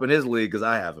pick him up in his league because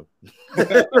I have him.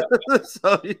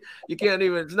 So you can't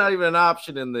even. It's not even an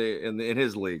option in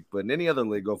his league. But in any other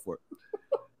league, go for it.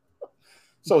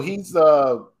 So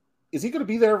is he going to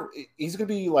be there? He's going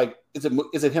to be like. Is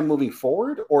it him moving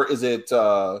forward or is it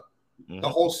the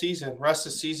whole season? Rest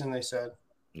of the season, they said.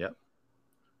 Yep.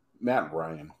 Matt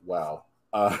Ryan. Wow.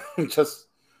 Just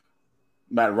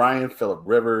Matt Ryan, Phillip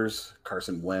Rivers,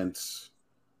 Carson Wentz.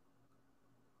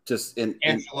 Just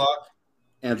Andrew Luck.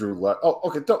 Andrew Luck. Oh,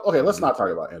 okay. Okay, let's not talk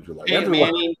about Andrew Luck. Andrew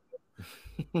Manning.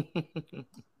 Luck.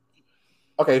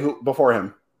 Okay, who before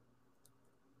him?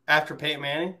 After Peyton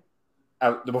Manning?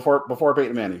 Before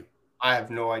Peyton Manning. I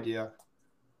have no idea.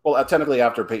 Well, technically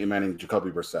after Peyton Manning, Jacoby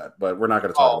Brissett, but we're not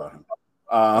going to talk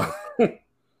about him.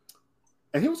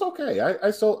 And he was okay.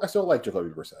 I still like Jacoby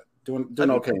Brissett. Doing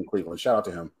okay in Cleveland. Shout out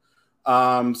to him.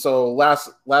 So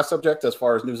last subject as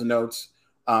far as news and notes.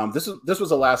 This was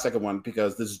the last second one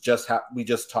because this just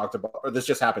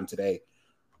happened today.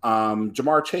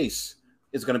 Jamar Chase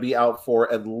is going to be out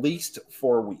for at least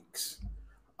 4 weeks.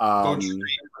 Go trade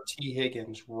for T.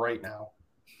 Higgins right now.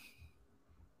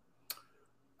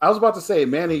 I was about to say,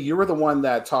 Manny, you were the one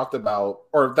that talked about,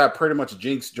 or that pretty much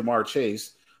jinxed Jamar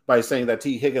Chase by saying that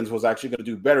T. Higgins was actually going to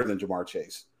do better than Jamar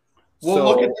Chase. Well,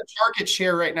 look at the target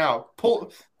share right now.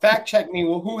 Fact check me.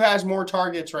 Well, who has more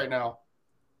targets right now?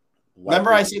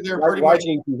 Remember, I said they're pretty much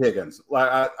T. Higgins.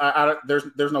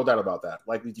 There's no doubt about that.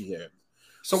 Likely T. Higgins.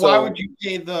 So why would you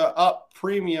pay the up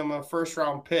premium of first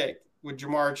round pick with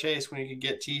Jamar Chase when you could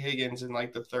get T. Higgins in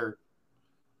like the third?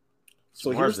 So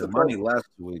here's the money last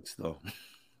 2 weeks though.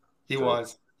 He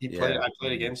was. He played. I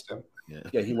played against him.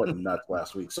 Yeah, he went nuts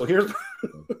last week. So here's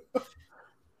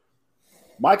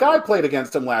my guy played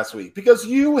against him last week because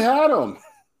you had him.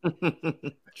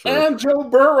 And Joe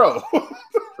Burrow.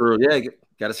 True. Yeah,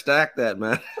 got to stack that,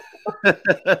 man.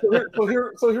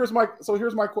 Here's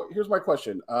my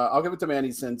question. I'll give it to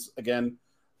Manny since again,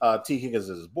 T. Higgins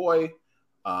is his boy.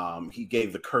 He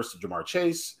gave the curse to Jamar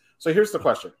Chase. So here's the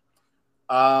question.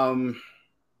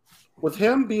 With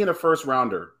him being a first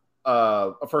round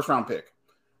pick,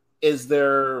 is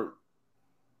there,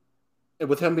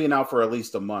 with him being out for at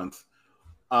least a month,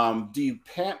 do you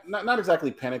not exactly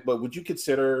panic, but would you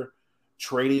consider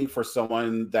trading for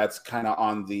someone that's kind of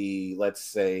on the, let's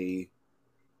say,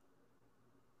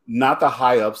 not the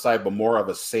high upside, but more of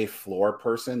a safe floor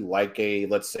person, like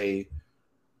let's say,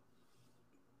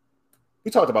 we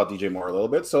talked about DJ Moore a little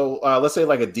bit. So let's say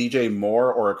like a DJ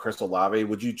Moore or a Chris Olave.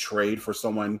 Would you trade for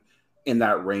someone in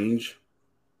that range?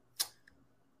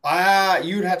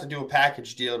 You'd have to do a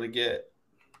package deal to get,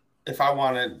 if I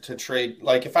wanted to trade.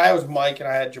 Like if I was Mike and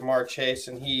I had Jamar Chase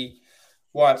and he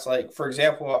wants, like, for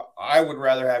example, I would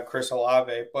rather have Chris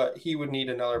Olave, but he would need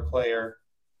another player.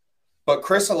 But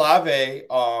Chris Olave,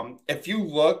 if you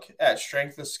look at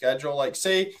strength of schedule, like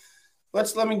say,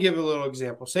 let me give a little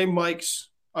example. Say Mike's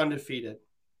undefeated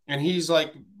and he's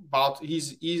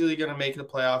easily going to make the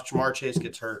playoffs. Jamar Chase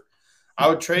gets hurt. I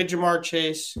would trade Jamar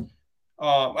Chase.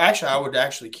 I would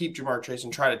actually keep Jamar Chase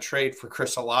and try to trade for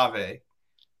Chris Olave,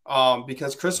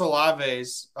 because Chris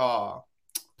Olave's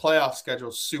playoff schedule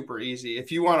is super easy.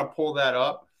 If you want to pull that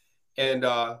up and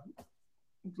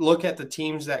look at the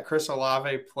teams that Chris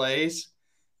Olave plays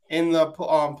in the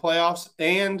playoffs,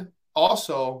 and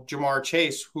also Jamar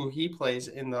Chase, who he plays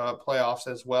in the playoffs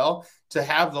as well, to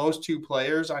have those two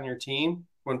players on your team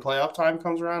when playoff time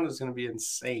comes around is going to be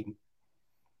insane.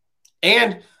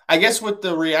 And I guess with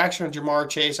the reaction of Jamar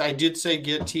Chase, I did say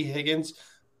get T. Higgins,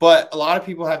 but a lot of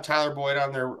people have Tyler Boyd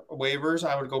on their waivers.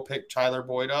 I would go pick Tyler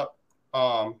Boyd up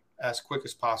as quick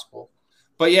as possible.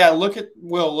 But yeah, look at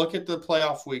the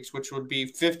playoff weeks, which would be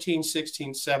 15,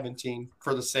 16, 17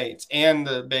 for the Saints and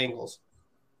the Bengals.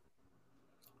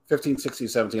 15, 16,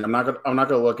 17. I'm not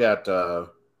gonna look at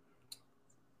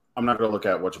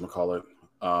whatchamacallit.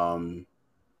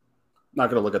 Not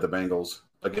gonna look at the Bengals.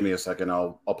 Give me a second.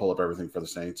 I'll pull up everything for the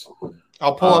Saints.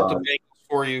 I'll pull up the Bengals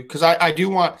for you because I do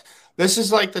want – this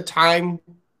is like the time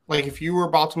 – like if you were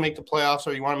about to make the playoffs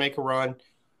or you want to make a run,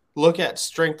 look at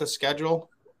strength of schedule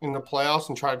in the playoffs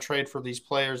and try to trade for these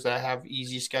players that have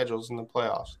easy schedules in the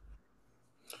playoffs.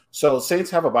 So Saints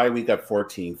have a bye week at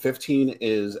 14. 15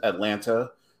 is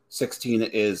Atlanta. 16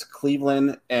 is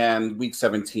Cleveland. And week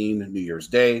 17, New Year's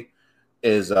Day,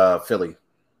 is Philly.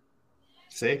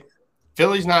 See?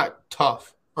 Philly's not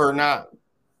tough or not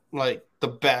like the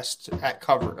best at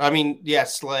cover. I mean,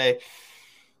 yes, Slay.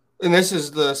 And this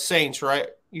is the Saints, right?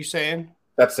 You saying?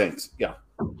 That's Saints, yeah.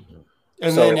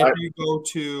 And so then if you go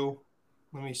to,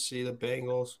 let me see, the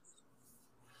Bengals.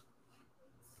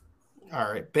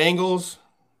 All right, Bengals.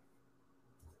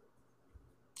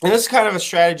 And this is kind of a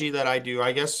strategy that I do.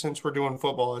 I guess since we're doing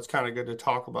football, it's kind of good to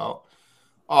talk about.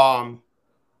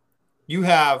 You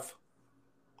have –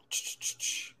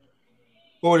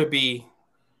 what would it be?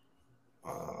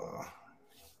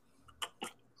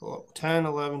 10,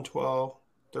 11, 12,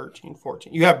 13,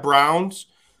 14. You have Browns,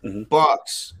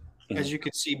 Bucks. As you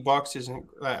can see, Bucks isn't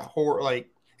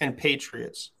and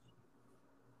Patriots.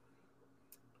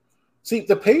 See,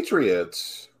 the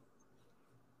Patriots,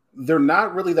 they're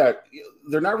not really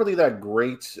that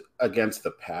great against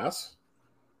the pass.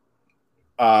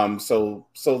 So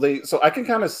I can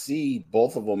kind of see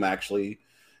both of them actually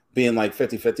being like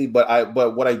 50-50,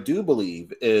 but what I do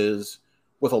believe is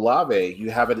with Olave, you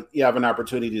have an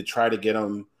opportunity to try to get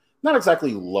him not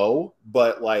exactly low,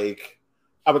 but like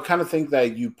I would kind of think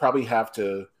that you probably have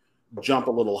to jump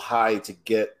a little high to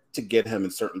get him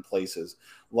in certain places.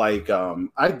 Like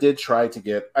I did try to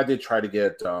get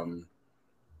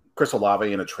Chris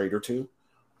Olave in a trade or two,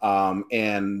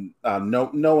 and no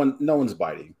one's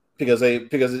biting because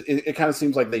it kind of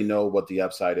seems like they know what the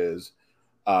upside is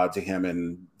to him,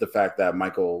 and the fact that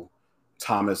Michael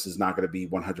Thomas is not going to be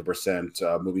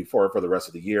 100% moving forward for the rest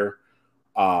of the year,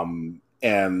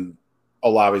 and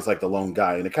Olave's like the lone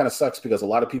guy, and it kind of sucks because a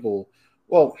lot of people.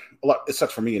 Well, it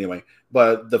sucks for me anyway,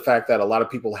 but the fact that a lot of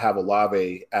people have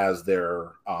Olave as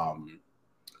their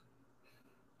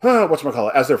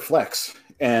as their flex,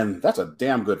 and that's a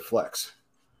damn good flex.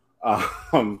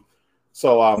 Michael,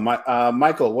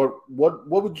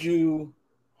 what would you?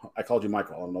 I called you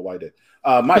Michael. I don't know why I did.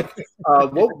 Mike,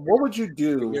 what would you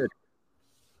do?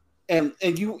 And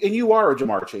you are a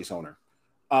Jamar Chase owner.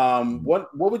 What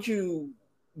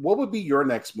would be your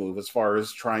next move as far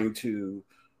as trying to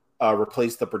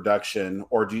replace the production,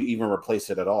 or do you even replace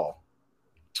it at all?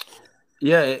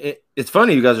 Yeah, it's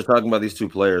funny you guys are talking about these two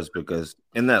players because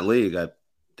in that league, I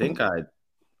think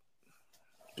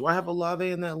do I have Olave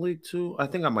in that league too? I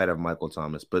think I might have Michael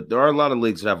Thomas, but there are a lot of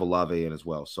leagues that have Olave in as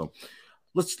well. So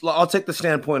I'll take the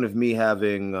standpoint of me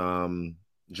having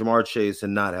Jamar Chase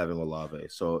and not having Olave.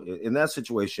 So in that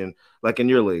situation, like in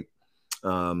your league,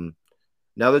 now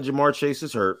that Jamar Chase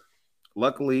is hurt,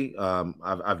 luckily,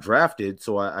 I've drafted,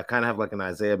 so I kind of have like an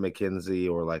Isaiah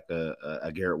McKenzie or like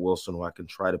a Garrett Wilson who I can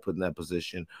try to put in that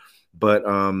position. But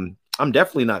I'm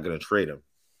definitely not going to trade him.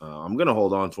 I'm going to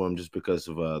hold on to him just because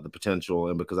of the potential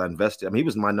and because I invested. I mean, he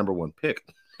was my number one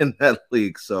pick in that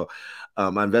league. So I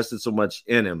invested so much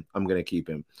in him, I'm going to keep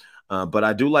him. But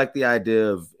I do like the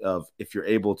idea of if you're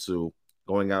able to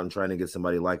going out and trying to get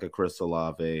somebody like a Chris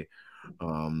Olave,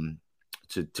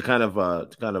 to kind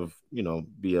of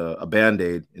be a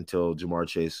Band-Aid until Jamar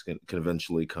Chase can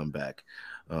eventually come back.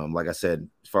 Like I said,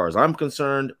 as far as I'm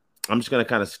concerned, I'm just going to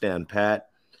kind of stand pat,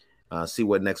 see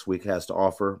what next week has to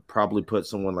offer. Probably put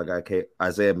someone like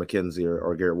Isaiah McKenzie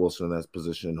or Garrett Wilson in that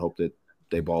position and hope that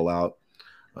they ball out.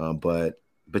 But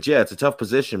yeah, it's a tough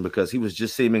position because he was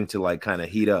just seeming to like kind of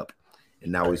heat up,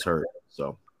 and now he's hurt.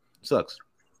 So it sucks.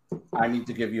 I need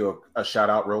to give you a shout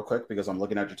out real quick because I'm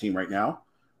looking at your team right now.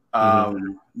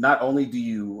 Not only do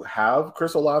you have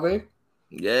Chris Olave,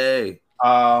 yay,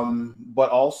 but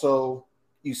also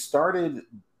you started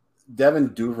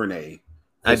Devin Duvernay.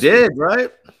 I did, right?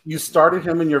 You started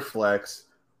him in your flex,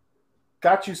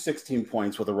 got you 16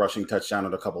 points with a rushing touchdown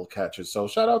and a couple of catches. So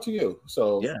shout out to you.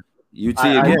 So yeah, UT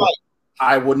again.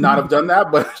 I would not have done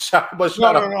that, but shout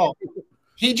out. No.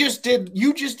 You just did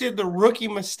the rookie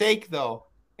mistake though,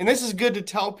 and this is good to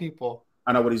tell people.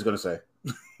 I know what he's going to say.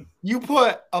 You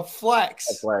put a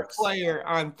flex player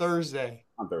on Thursday.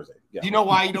 Yeah. Do you know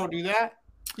why you don't do that?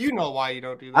 You know why you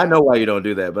don't do that. I know why you don't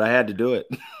do that, but I had to do it.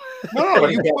 No,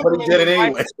 you did it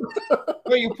anyway.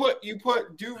 No, you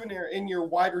put Duvernay in your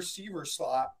wide receiver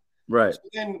slot. Right. So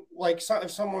then, like,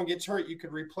 if someone gets hurt, you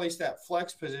could replace that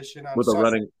flex position on with a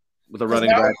running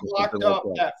back. You locked up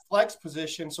that flex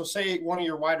position. So, say one of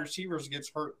your wide receivers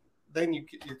gets hurt, then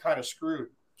you're kind of screwed.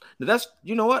 That's,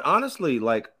 you know what? Honestly,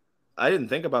 like, I didn't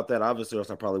think about that, obviously, or else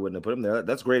I probably wouldn't have put him there.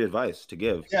 That's great advice to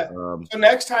give. Yeah. So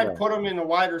next time, yeah. put him in a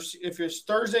wide receiver. If it's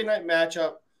Thursday night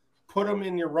matchup, put him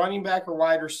in your running back or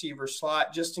wide receiver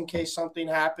slot, just in case something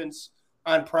happens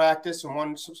on practice and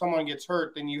when someone gets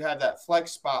hurt, then you have that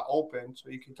flex spot open so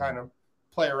you can kind of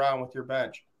play around with your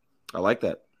bench. I like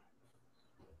that.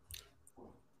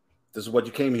 This is what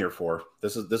you came here for.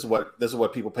 This is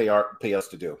what people pay us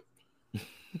to do.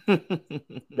 Y'all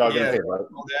getting paid, right?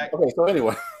 Okay, so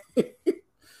anyway.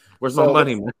 Where's my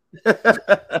money, man?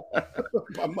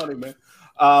 My money, man.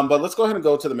 But let's go ahead and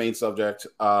go to the main subject.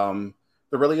 There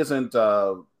really isn't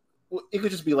it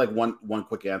could just be like one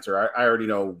quick answer. I already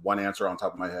know one answer on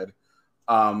top of my head.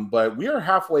 But we are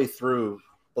halfway through,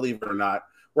 believe it or not,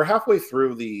 we're halfway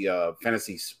through the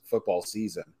fantasy football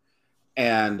season.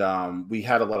 And we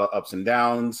had a lot of ups and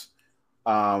downs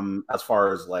as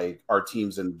far as like our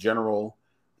teams in general.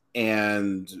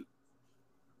 And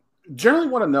generally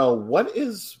want to know, what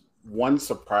is one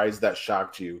surprise that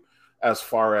shocked you as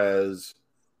far as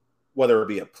whether it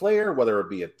be a player, whether it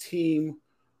be a team,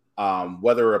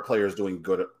 whether a player is doing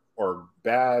good or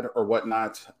bad or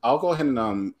whatnot. I'll go ahead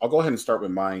and start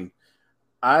with mine.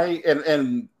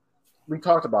 And we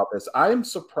talked about this. I am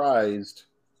surprised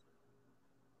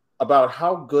about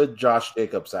how good Josh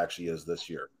Jacobs actually is this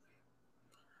year.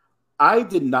 I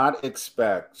did not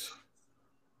expect,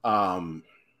 in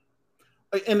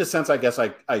the sense, I guess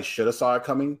I should have saw it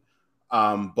coming.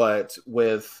 But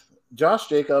with Josh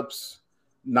Jacobs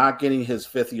not getting his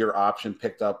fifth-year option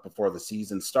picked up before the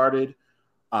season started,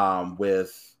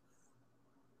 with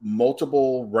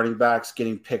multiple running backs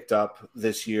getting picked up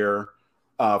this year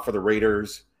for the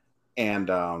Raiders, and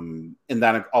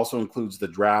that also includes the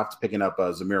draft picking up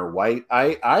Zamir White.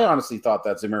 I honestly thought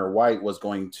that Zamir White was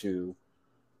going to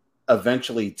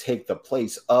eventually take the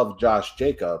place of Josh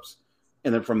Jacobs,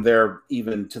 and then from there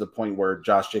even to the point where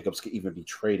Josh Jacobs could even be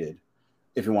traded,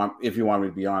 if you want me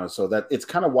to be honest. So that it's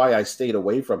kind of why I stayed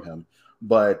away from him.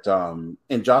 But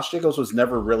and Josh Jacobs was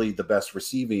never really the best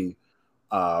receiving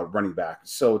running back.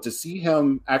 So to see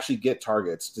him actually get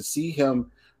targets, to see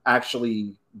him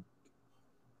actually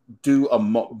be a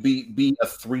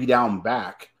 3-down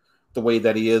back the way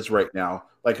that he is right now,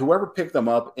 like whoever picked them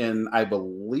up, and I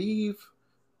believe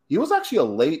he was actually a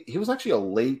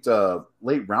late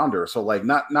rounder. So like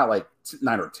not like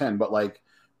 9 or 10, but like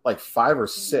 5 or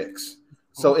 6.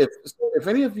 So if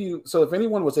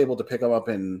anyone was able to pick him up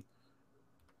in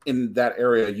that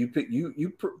area, you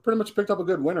pretty much picked up a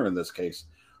good winner in this case.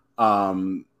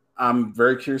 I'm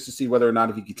very curious to see whether or not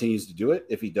if he continues to do it.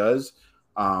 If he does,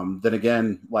 then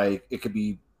again, like it could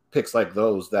be picks like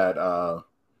those that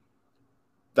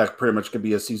pretty much could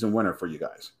be a season winner for you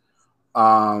guys.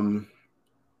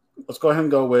 Let's go ahead and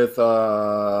go with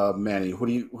Manny.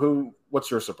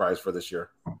 What's your surprise for this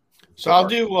year? So I'll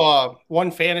do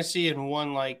one fantasy and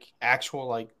one like actual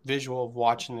like visual of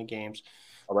watching the games.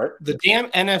 All right. The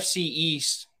damn NFC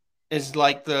East is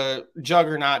like the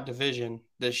juggernaut division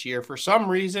this year. For some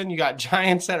reason, you got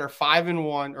Giants that are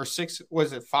 5-1 or 6.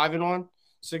 Was it 5-1?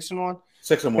 6-1?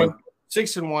 6-1.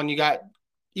 6-1. You got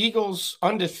Eagles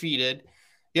undefeated.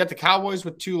 You got the Cowboys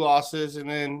with 2 losses, and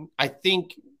then I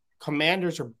think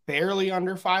Commanders are barely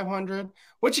under 500,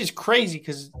 which is crazy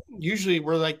because usually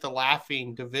we're like the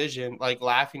laughing division, like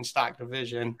laughing stock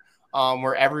division,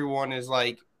 where everyone is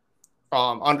like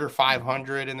under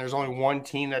 500, and there's only one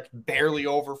team that's barely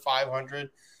over 500.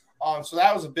 So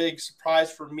that was a big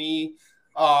surprise for me.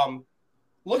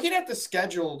 Looking at the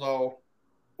schedule, though,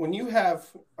 when you have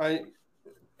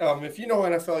if you know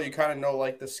NFL, you kind of know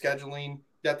like the scheduling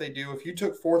that they do. If you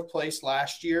took 4th place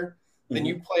last year, then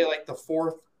you play like the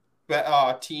 4th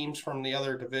teams from the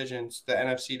other divisions, the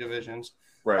NFC divisions.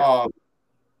 Right.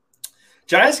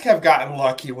 Giants have gotten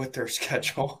lucky with their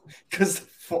schedule because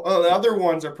the other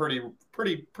ones are pretty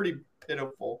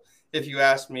pitiful, if you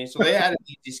ask me. So they had an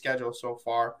easy schedule so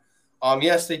far.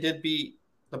 Yes, they did beat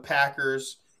the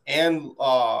Packers and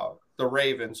the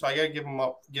Ravens, so I got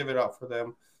to give it up for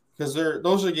them because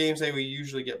those are games they would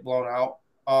usually get blown out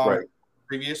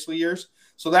previously years.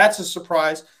 So that's a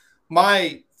surprise.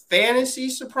 My fantasy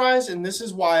surprise, and this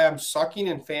is why I'm sucking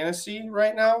in fantasy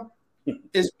right now,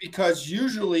 is because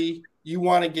usually you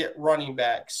want to get running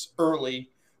backs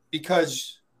early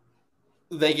because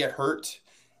they get hurt,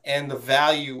 and the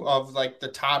value of like the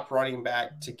top running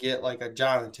back to get like a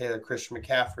Jonathan Taylor, Christian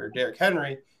McCaffrey, or Derrick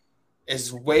Henry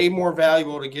is way more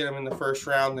valuable to get them in the first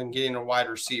round than getting a wide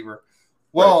receiver.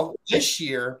 Well, this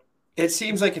year it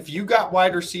seems like if you got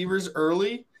wide receivers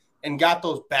early and got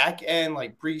those back end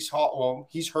like Breece Hall. Well,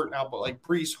 he's hurt now, but like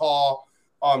Breece Hall,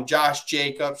 Josh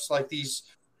Jacobs, like these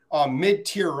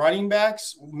mid-tier running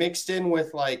backs mixed in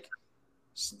with like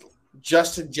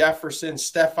Justin Jefferson,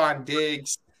 Stephon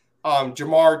Diggs,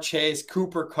 Jamar Chase,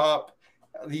 Cooper Kupp,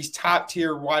 these top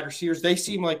tier wide receivers, they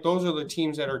seem like those are the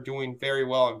teams that are doing very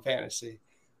well in fantasy.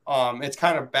 It's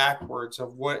kind of backwards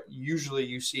of what usually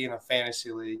you see in a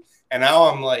fantasy league. And now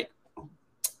I'm like,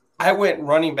 I went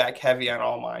running back heavy on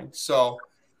all mine. So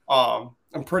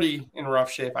I'm pretty in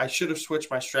rough shape. I should have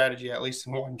switched my strategy at least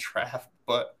in one draft,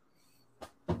 but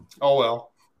oh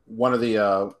well. One of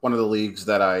the leagues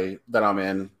that I'm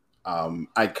in,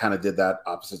 I kind of did that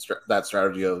opposite that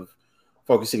strategy of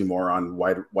focusing more on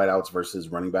wideouts versus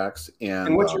running backs.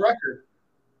 And what's your record?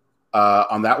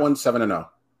 On that one, 7-0.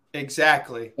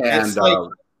 Exactly. And it's like,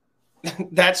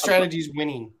 that strategy is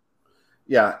winning.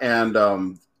 Yeah,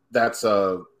 and that's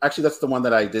actually that's the one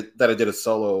that I did a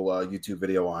solo YouTube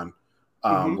video on,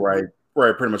 where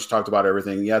I pretty much talked about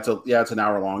everything. Yeah, it's an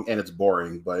hour long and it's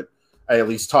boring, but I at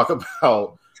least talk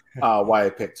about why I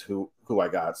picked who I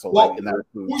got. So well, like, and that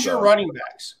includes, who's your running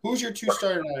backs? Who's your 2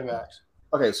 starting running backs?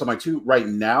 Okay, so my 2 right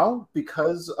now,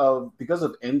 because of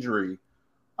injury,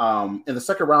 in the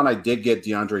second round I did get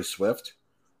DeAndre Swift.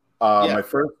 My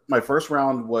first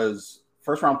round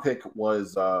pick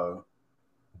was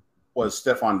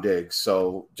Stephon Diggs.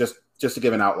 So just to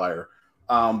give an outlier.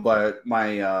 But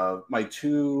my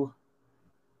two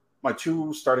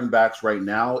starting backs right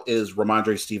now is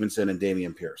Ramondre Stevenson and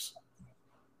Dameon Pierce.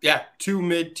 Yeah, 2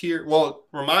 mid-tier. Well,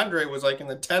 Ramondre was like in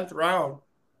the 10th round.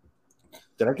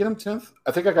 Did I get him 10th?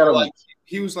 I think I got him. Like,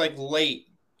 he was like late.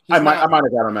 I might have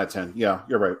got him at 10. Yeah,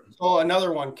 you're right. So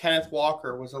another one, Kenneth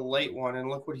Walker, was a late one, and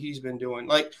look what he's been doing.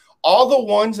 Like all the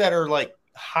ones that are like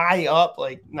high up,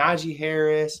 like Najee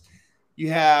Harris,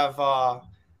 you have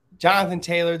Jonathan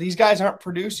Taylor. These guys aren't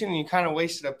producing, and you kind of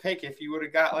wasted a pick. If you would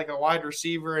have got like a wide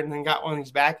receiver and then got one of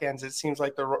these back ends, it seems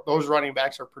like those running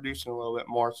backs are producing a little bit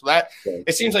more. So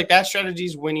it seems like that strategy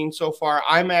is winning so far.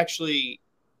 I'm actually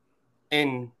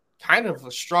in kind of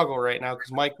a struggle right now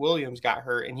because Mike Williams got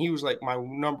hurt, and he was like my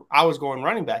number. I was going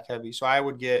running back heavy, so I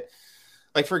would get,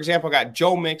 like, for example, I got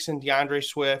Joe Mixon, DeAndre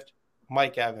Swift,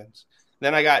 Mike Evans.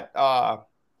 Then I got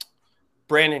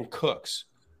Brandon Cooks.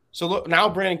 So look, now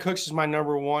Brandon Cooks is my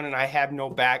number 1, and I have no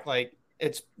back. Like,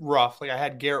 it's rough. Like, I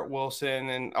had Garrett Wilson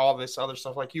and all this other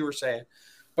stuff, like you were saying.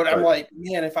 But I'm like,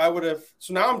 man, if I would have –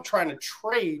 so now I'm trying to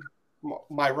trade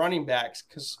my running backs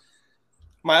because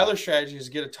my other strategy is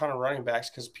get a ton of running backs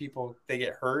because people, they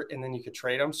get hurt, and then you could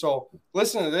trade them. So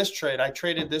listen to this trade. I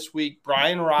traded this week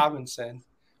Brian Robinson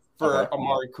for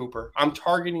Amari Cooper. I'm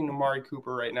targeting Amari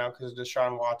Cooper right now because of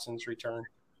Deshaun Watson's return.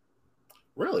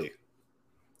 Really?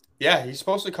 Yeah, he's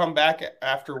supposed to come back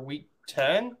after week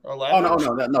 10 or 11. Oh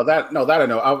no, that I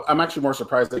know. I'm actually more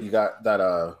surprised that you got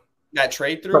that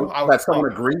trade through. That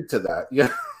someone agreed to that. Yeah.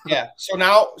 Yeah. So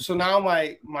now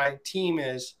my team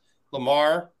is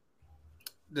Lamar.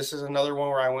 This is another one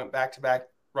where I went back to back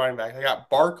running back. I got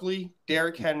Barkley,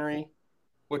 Derrick Henry,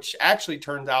 which actually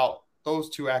turned out those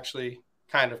two actually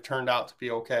kind of turned out to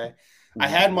be okay. I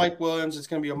had Mike Williams. It's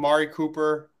going to be Amari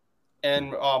Cooper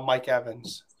and Mike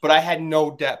Evans. But I had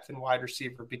no depth in wide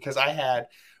receiver because I had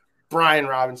Brian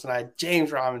Robinson, I had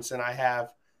James Robinson, I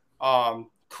have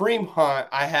Kareem Hunt,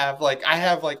 I have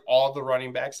all the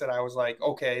running backs that I was like,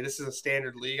 okay, this is a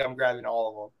standard league. I'm grabbing all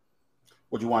of them.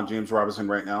 Would you want James Robinson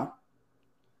right now?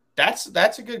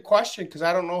 That's a good question because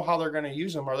I don't know how they're going to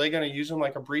use him. Are they going to use him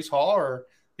like a Breece Hall, or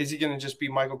is he going to just be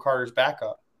Michael Carter's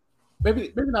backup?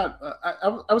 Maybe not.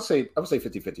 I would say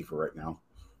 50-50 for right now.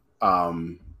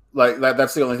 Like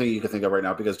that's the only thing you can think of right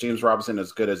now because James Robinson,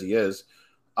 as good as he is,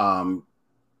 the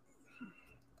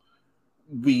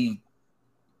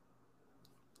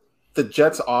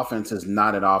Jets offense is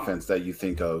not an offense that you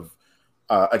think of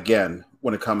again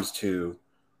when it comes to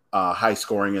high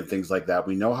scoring and things like that.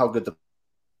 We know how good the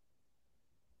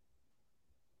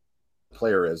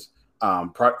player is.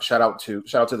 Shout out to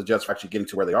the Jets for actually getting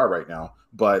to where they are right now.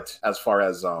 But as far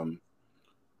as them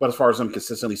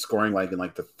consistently scoring like in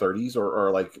like the 30s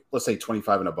or like let's say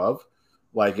 25 and above,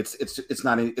 like it's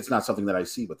not something that I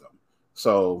see with them.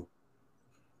 So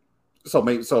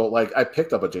like I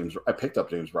picked up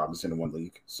James Robinson in one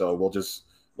league. So we'll just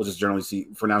generally see.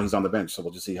 For now, he's on the bench, so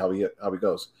we'll just see how he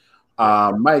goes.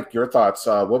 Mike, your thoughts?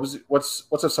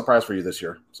 What's a surprise for you this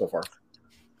year so far?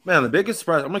 Man, the biggest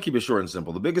surprise, I'm going to keep it short and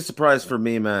simple. The biggest surprise for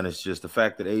me, man, is just the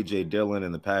fact that A.J. Dillon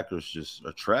and the Packers just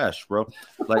are trash, bro.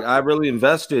 Like, I really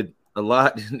invested a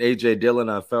lot in A.J. Dillon.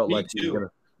 I felt like he's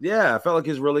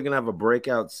really going to have a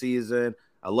breakout season.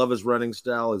 I love his running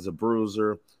style. He's a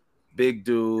bruiser, big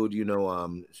dude,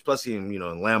 especially in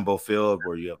Lambeau Field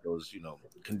where you have those,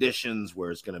 conditions where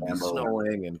it's going to be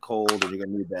snowing and cold and you're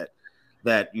going to need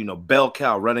that bell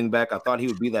cow running back. I thought he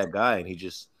would be that guy, and he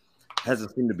just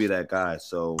hasn't seemed to be that guy.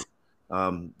 So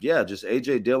Yeah, just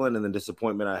AJ Dillon and the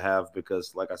disappointment I have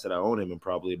because, like I said, I own him in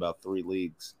probably about 3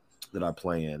 leagues that I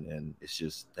play in, and it's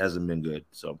just hasn't been good.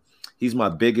 So he's my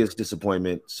biggest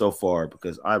disappointment so far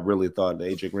because I really thought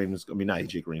that AJ Green was, I mean, not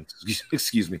AJ Green,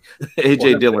 excuse me,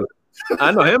 AJ Dillon.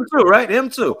 I know him too, right? Him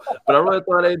too. But I really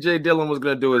thought AJ Dillon was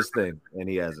going to do his thing, and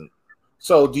he hasn't.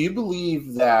 So do you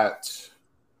believe that?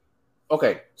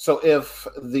 Okay, so if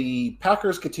the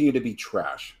Packers continue to be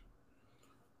trash,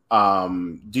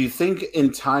 do you think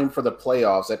in time for the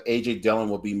playoffs that AJ Dillon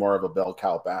will be more of a bell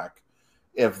cow back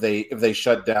if they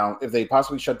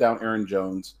possibly shut down Aaron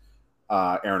Jones,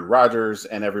 Aaron Rodgers,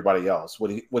 and everybody else?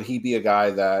 Would he be a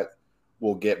guy that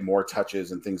will get more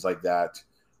touches and things like that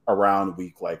around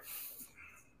week, like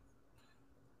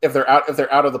if they're out of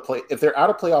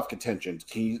playoff contention?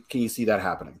 Can you see that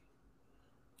happening?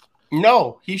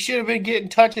 No, he should have been getting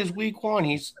touches week 1.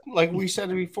 He's like we said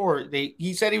before.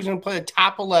 He said he was going to play the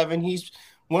top 11. He's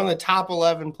one of the top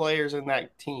 11 players in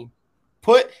that team.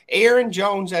 Put Aaron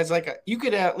Jones as you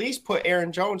could at least put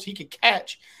Aaron Jones. He could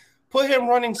catch. Put him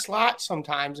running slot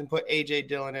sometimes and put AJ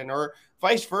Dillon in, or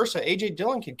vice versa. AJ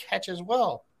Dillon can catch as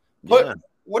well.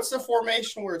 What's the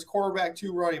formation where it's quarterback,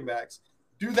 2 running backs?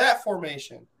 Do that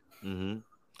formation. Mm-hmm.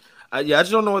 I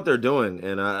just don't know what they're doing,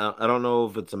 and I don't know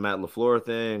if it's a Matt LaFleur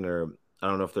thing, or I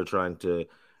don't know if they're trying to.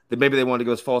 Maybe they want to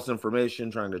give us false information,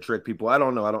 trying to trick people. I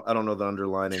don't know. I don't know the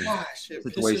underlying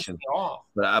situation.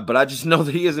 But I just know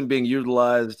that he isn't being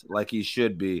utilized like he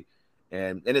should be,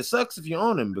 and it sucks if you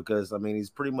own him because I mean he's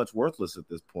pretty much worthless at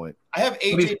this point. I have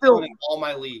AJ Dillon in all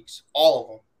my leagues, all of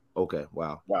them. Okay,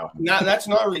 wow. Now that's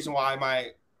another reason why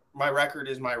my record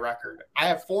is my record. I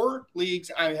have 4 leagues.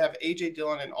 I have AJ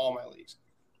Dillon in all my leagues.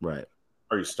 Right.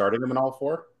 Are you starting him in all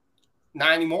 4?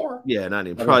 Not anymore. Yeah, not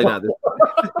anymore. Probably not.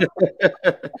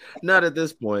 Not at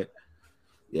this point.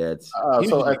 Yeah, it's.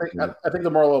 So I think the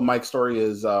moral of Mike's story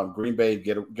is Green Bay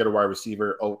get a wide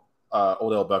receiver.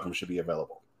 Odell Beckham should be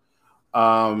available.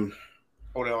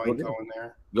 Odell ain't going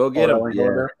there. Go get him.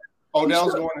 Yeah.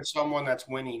 Odell's going to someone that's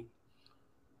winning.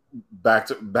 Back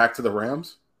to the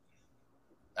Rams.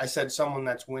 I said someone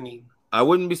that's winning. I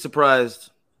wouldn't be surprised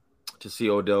to see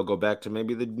Odell go back to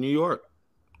maybe the New York.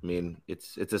 I mean,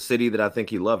 it's a city that I think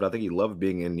he loved. I think he loved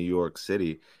being in New York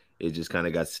City. It just kind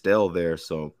of got stale there.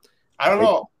 So I don't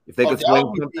know if they could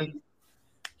swing something.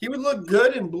 He would look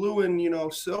good in blue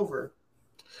and silver.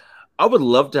 I would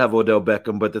love to have Odell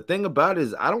Beckham, but the thing about it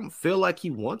is I don't feel like he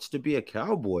wants to be a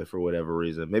Cowboy for whatever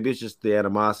reason. Maybe it's just the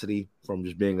animosity from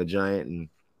just being a Giant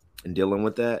and dealing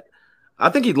with that. I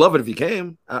think he'd love it if he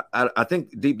came. I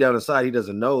think deep down inside he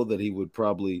doesn't know that he would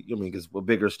probably. I mean, because a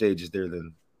bigger stage is there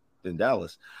than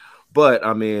Dallas. But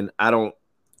I mean, I don't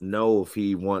know if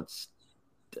he wants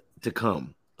to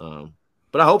come.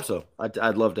 But I hope so.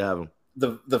 I'd love to have him.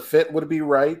 The fit would be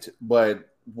right, but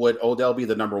would Odell be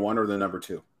the number 1 or the number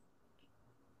 2?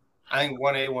 I think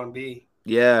 1A, 1B.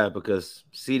 Yeah, because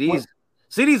CD's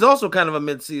also kind of a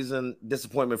midseason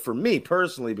disappointment for me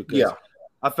personally because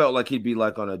I felt like he'd be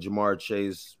like on a Jamar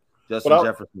Chase, Justin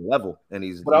Jefferson level, and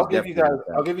he's. But I'll give you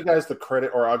guys the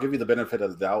credit, or I'll give you the benefit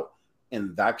of the doubt.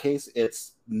 In that case,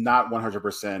 it's not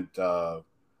 100%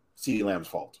 CeeDee Lamb's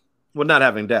fault. Well, not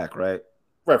having Dak, right?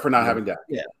 Right, for not having Dak.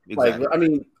 Yeah, exactly.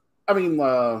 Like, I mean,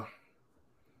 God,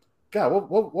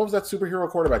 what was that superhero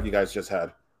quarterback you guys just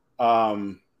had?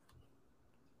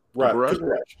 Right, Cooper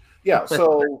Rush. Yeah,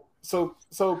 so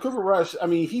Cooper Rush. I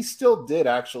mean, he still did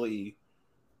actually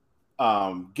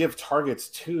give targets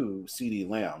to CeeDee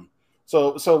Lamb.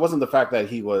 So it wasn't the fact that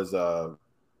he was.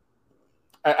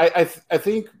 I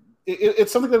think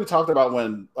it's something that we talked about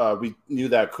when we knew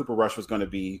that Cooper Rush was going to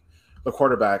be the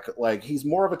quarterback. Like, he's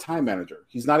more of a time manager.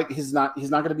 He's not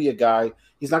going to be a guy.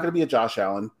 He's not going to be a Josh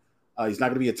Allen. He's not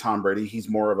going to be a Tom Brady. He's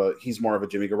more of a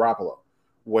Jimmy Garoppolo,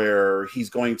 where he's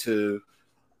going to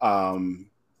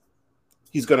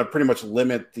pretty much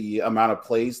limit the amount of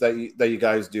plays that you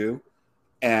guys do,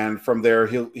 and from there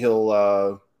he'll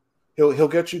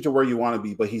get you to where you want to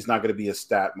be, but he's not going to be a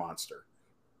stat monster.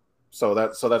 So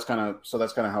that's kind of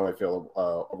how I feel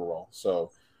overall.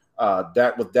 So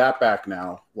that with that back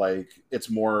now, like,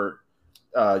 it's more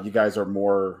you guys are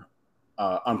more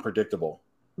unpredictable,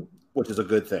 which is a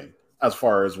good thing as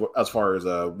far as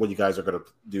what you guys are going to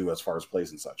do as far as plays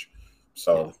and such.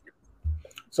 So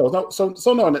no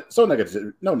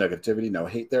negativity, no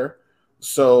hate there.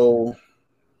 So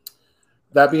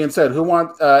that being said,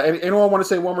 anyone want to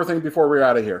say one more thing before we're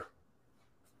out of here?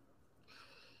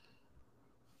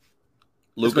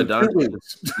 Luka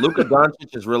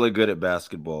Doncic is really good at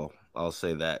basketball. I'll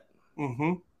say that.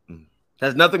 Mm-hmm.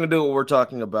 Has nothing to do with what we're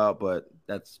talking about, but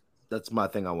that's my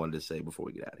thing I wanted to say before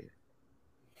we get out of here.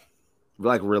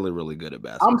 like really, really good at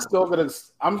basketball. I'm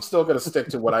still gonna stick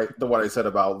to what I said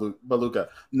about Luka.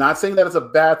 Not saying that it's a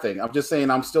bad thing. I'm just saying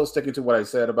I'm still sticking to what I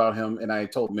said about him. And I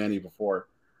told Manny before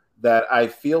that I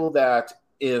feel that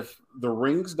if the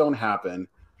rings don't happen,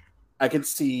 I can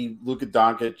see Luka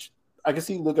Doncic. I can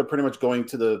see Luka pretty much going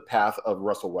to the path of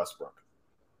Russell Westbrook,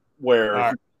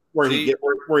 where he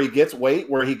gets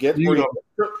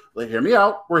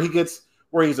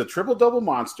he's a triple double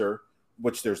monster,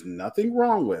 which there's nothing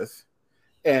wrong with.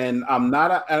 And I'm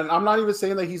not even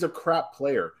saying that he's a crap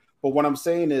player, but what I'm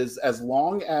saying is as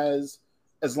long as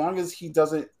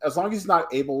he's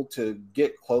not able to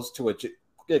get close to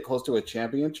a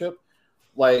championship,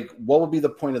 like what would be the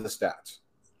point of the stats?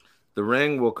 The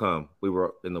ring will come. We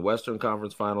were in the Western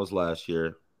Conference Finals last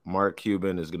year. Mark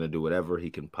Cuban is going to do whatever he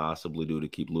can possibly do to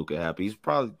keep Luka happy. He's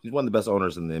one of the best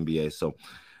owners in the NBA. So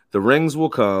the rings will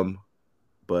come,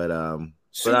 but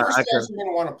superstars are going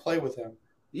to want to play with him.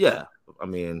 Yeah, I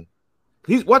mean,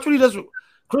 watch what he does.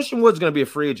 Christian Wood's going to be a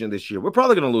free agent this year. We're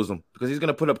probably going to lose him because he's going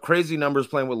to put up crazy numbers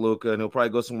playing with Luka, and he'll probably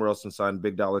go somewhere else and sign a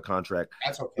big dollar contract.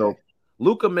 That's okay. So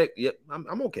Luka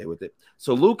I'm okay with it.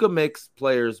 So Luka makes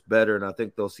players better, and I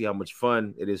think they'll see how much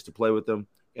fun it is to play with them.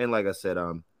 And like I said,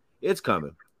 it's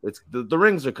coming. It's the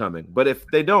rings are coming. But if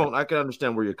they don't, I can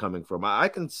understand where you're coming from. I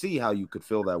can see how you could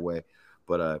feel that way.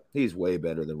 But he's way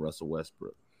better than Russell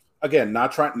Westbrook. Again,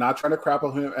 not trying to crap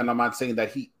on him, and I'm not saying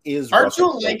that he is. Aren't you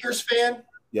a Lakers fan?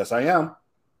 Yes, I am.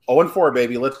 0-4,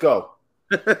 baby. Let's go.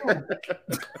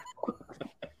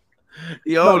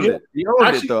 He owned it. He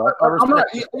owned it, though.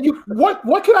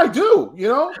 What can I do? You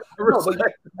know?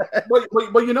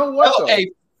 But you know what?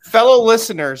 Hey, fellow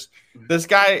listeners, this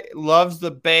guy loves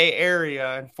the Bay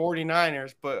Area and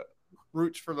 49ers, but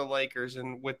roots for the Lakers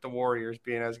and with the Warriors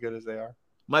being as good as they are.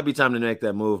 Might be time to make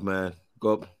that move, man.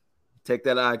 Go up. Take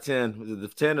that I-10, the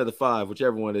 10 or the 5,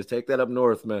 whichever one it is. Take that up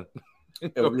north, man.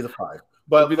 It would be the 5.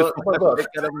 But look, take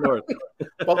that up north.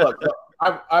 But look,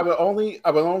 I would only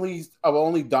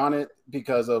don it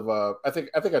because of I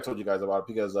think I told you guys about it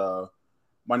because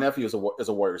my nephew is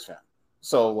a Warriors fan.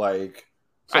 So I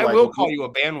will call you a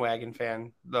bandwagon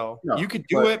fan though. No, you could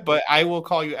do it, but I will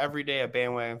call you every day a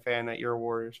bandwagon fan that you're a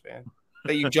Warriors fan.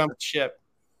 That you jumped ship.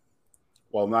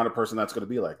 Well, I'm not a person that's going to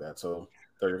be like that. So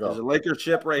there you go. There's a Lakers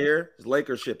ship right here. There's a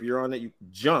Lakers ship. You're on it. You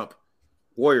jump.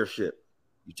 Warrior ship.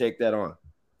 You take that on.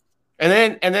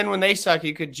 And then when they suck,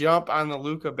 you could jump on the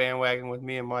Luka bandwagon with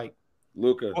me and Mike.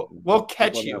 Luka, we'll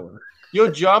catch you.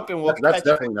 You'll jump and we'll. That's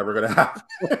definitely never going to happen.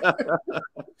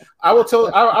 I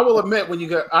will admit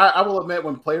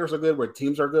when players are good, where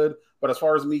teams are good. But as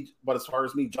far as me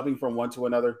jumping from one to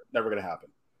another, never going to happen.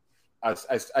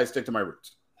 I stick to my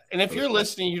roots. And if you're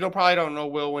listening, probably don't know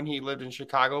Will when he lived in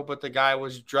Chicago, but the guy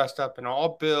was dressed up in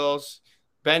all Bills.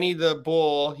 Benny the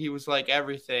Bull, he was like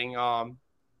everything.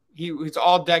 He's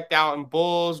all decked out in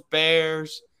Bulls,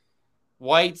 Bears,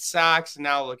 White Sox, and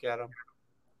now look at him.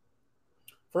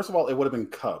 First of all, it would have been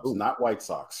Cubs, not White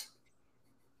Sox.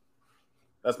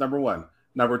 That's number one.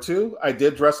 Number two, I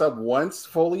did dress up once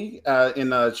fully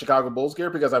in Chicago Bulls gear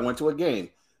because I went to a game.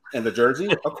 And the jersey,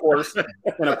 of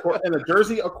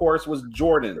course, was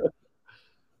Jordan.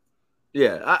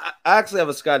 Yeah, I actually have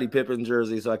a Scottie Pippen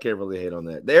jersey, so I can't really hate on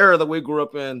that. The era that we grew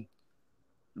up in,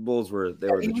 the Bulls were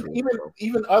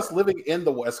even us living in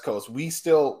the West Coast, we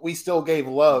still gave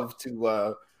love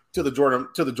to the Jordan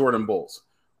Bulls.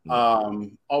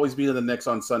 Always beating the Knicks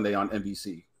on Sunday on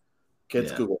NBC.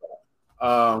 Kids, Google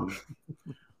that.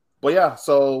 But yeah,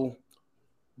 so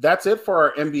that's it for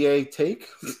our NBA take.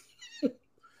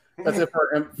 That's it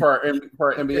for our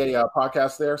NBA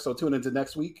podcast there. So tune into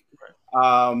next week.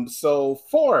 So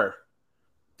for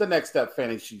the Nxt Step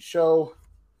Fantasy Show,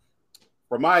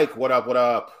 for Mike, what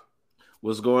up?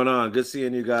 What's going on? Good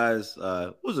seeing you guys.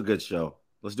 It was a good show.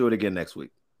 Let's do it again next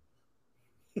week.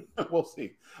 We'll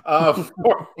see.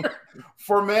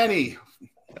 For Manny,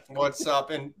 what's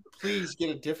up? And please get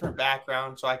a different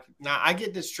background so I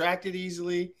get distracted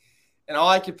easily. And all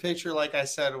I could picture, like I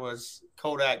said, was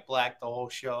Kodak Black the whole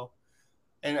show.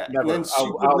 And then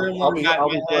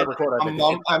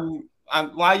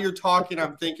while you're talking,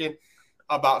 I'm thinking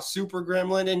about Super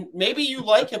Gremlin. And maybe you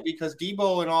like it because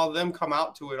Debo and all of them come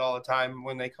out to it all the time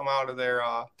when they come out of their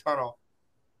tunnel.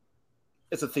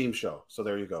 It's a theme show. So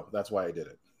there you go. That's why I did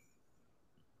it.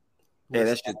 Yeah,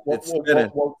 that's just,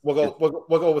 we'll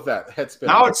go with that. Head spin.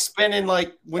 Now it's spinning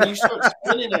like when you start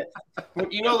spinning it.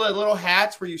 You know the little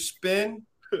hats where you spin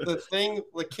the thing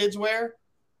the kids wear?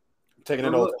 Taking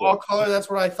it all color. That's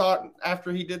what I thought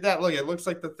after he did that. Look, it looks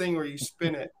like the thing where you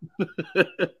spin it.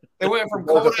 They went from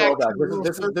Kodak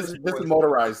to this is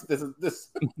motorized.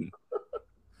 This.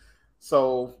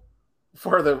 So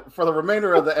for the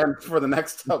remainder of the end for the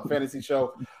Nxt Up Fantasy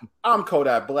Show, I'm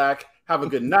Kodak Black. Have a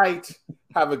good night.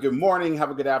 Have a good morning.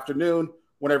 Have a good afternoon.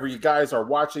 Whenever you guys are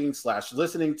watching /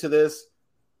 listening to this.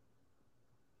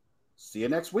 See you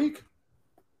next week.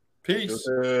 Peace.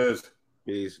 Deuces.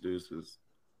 Peace, deuces.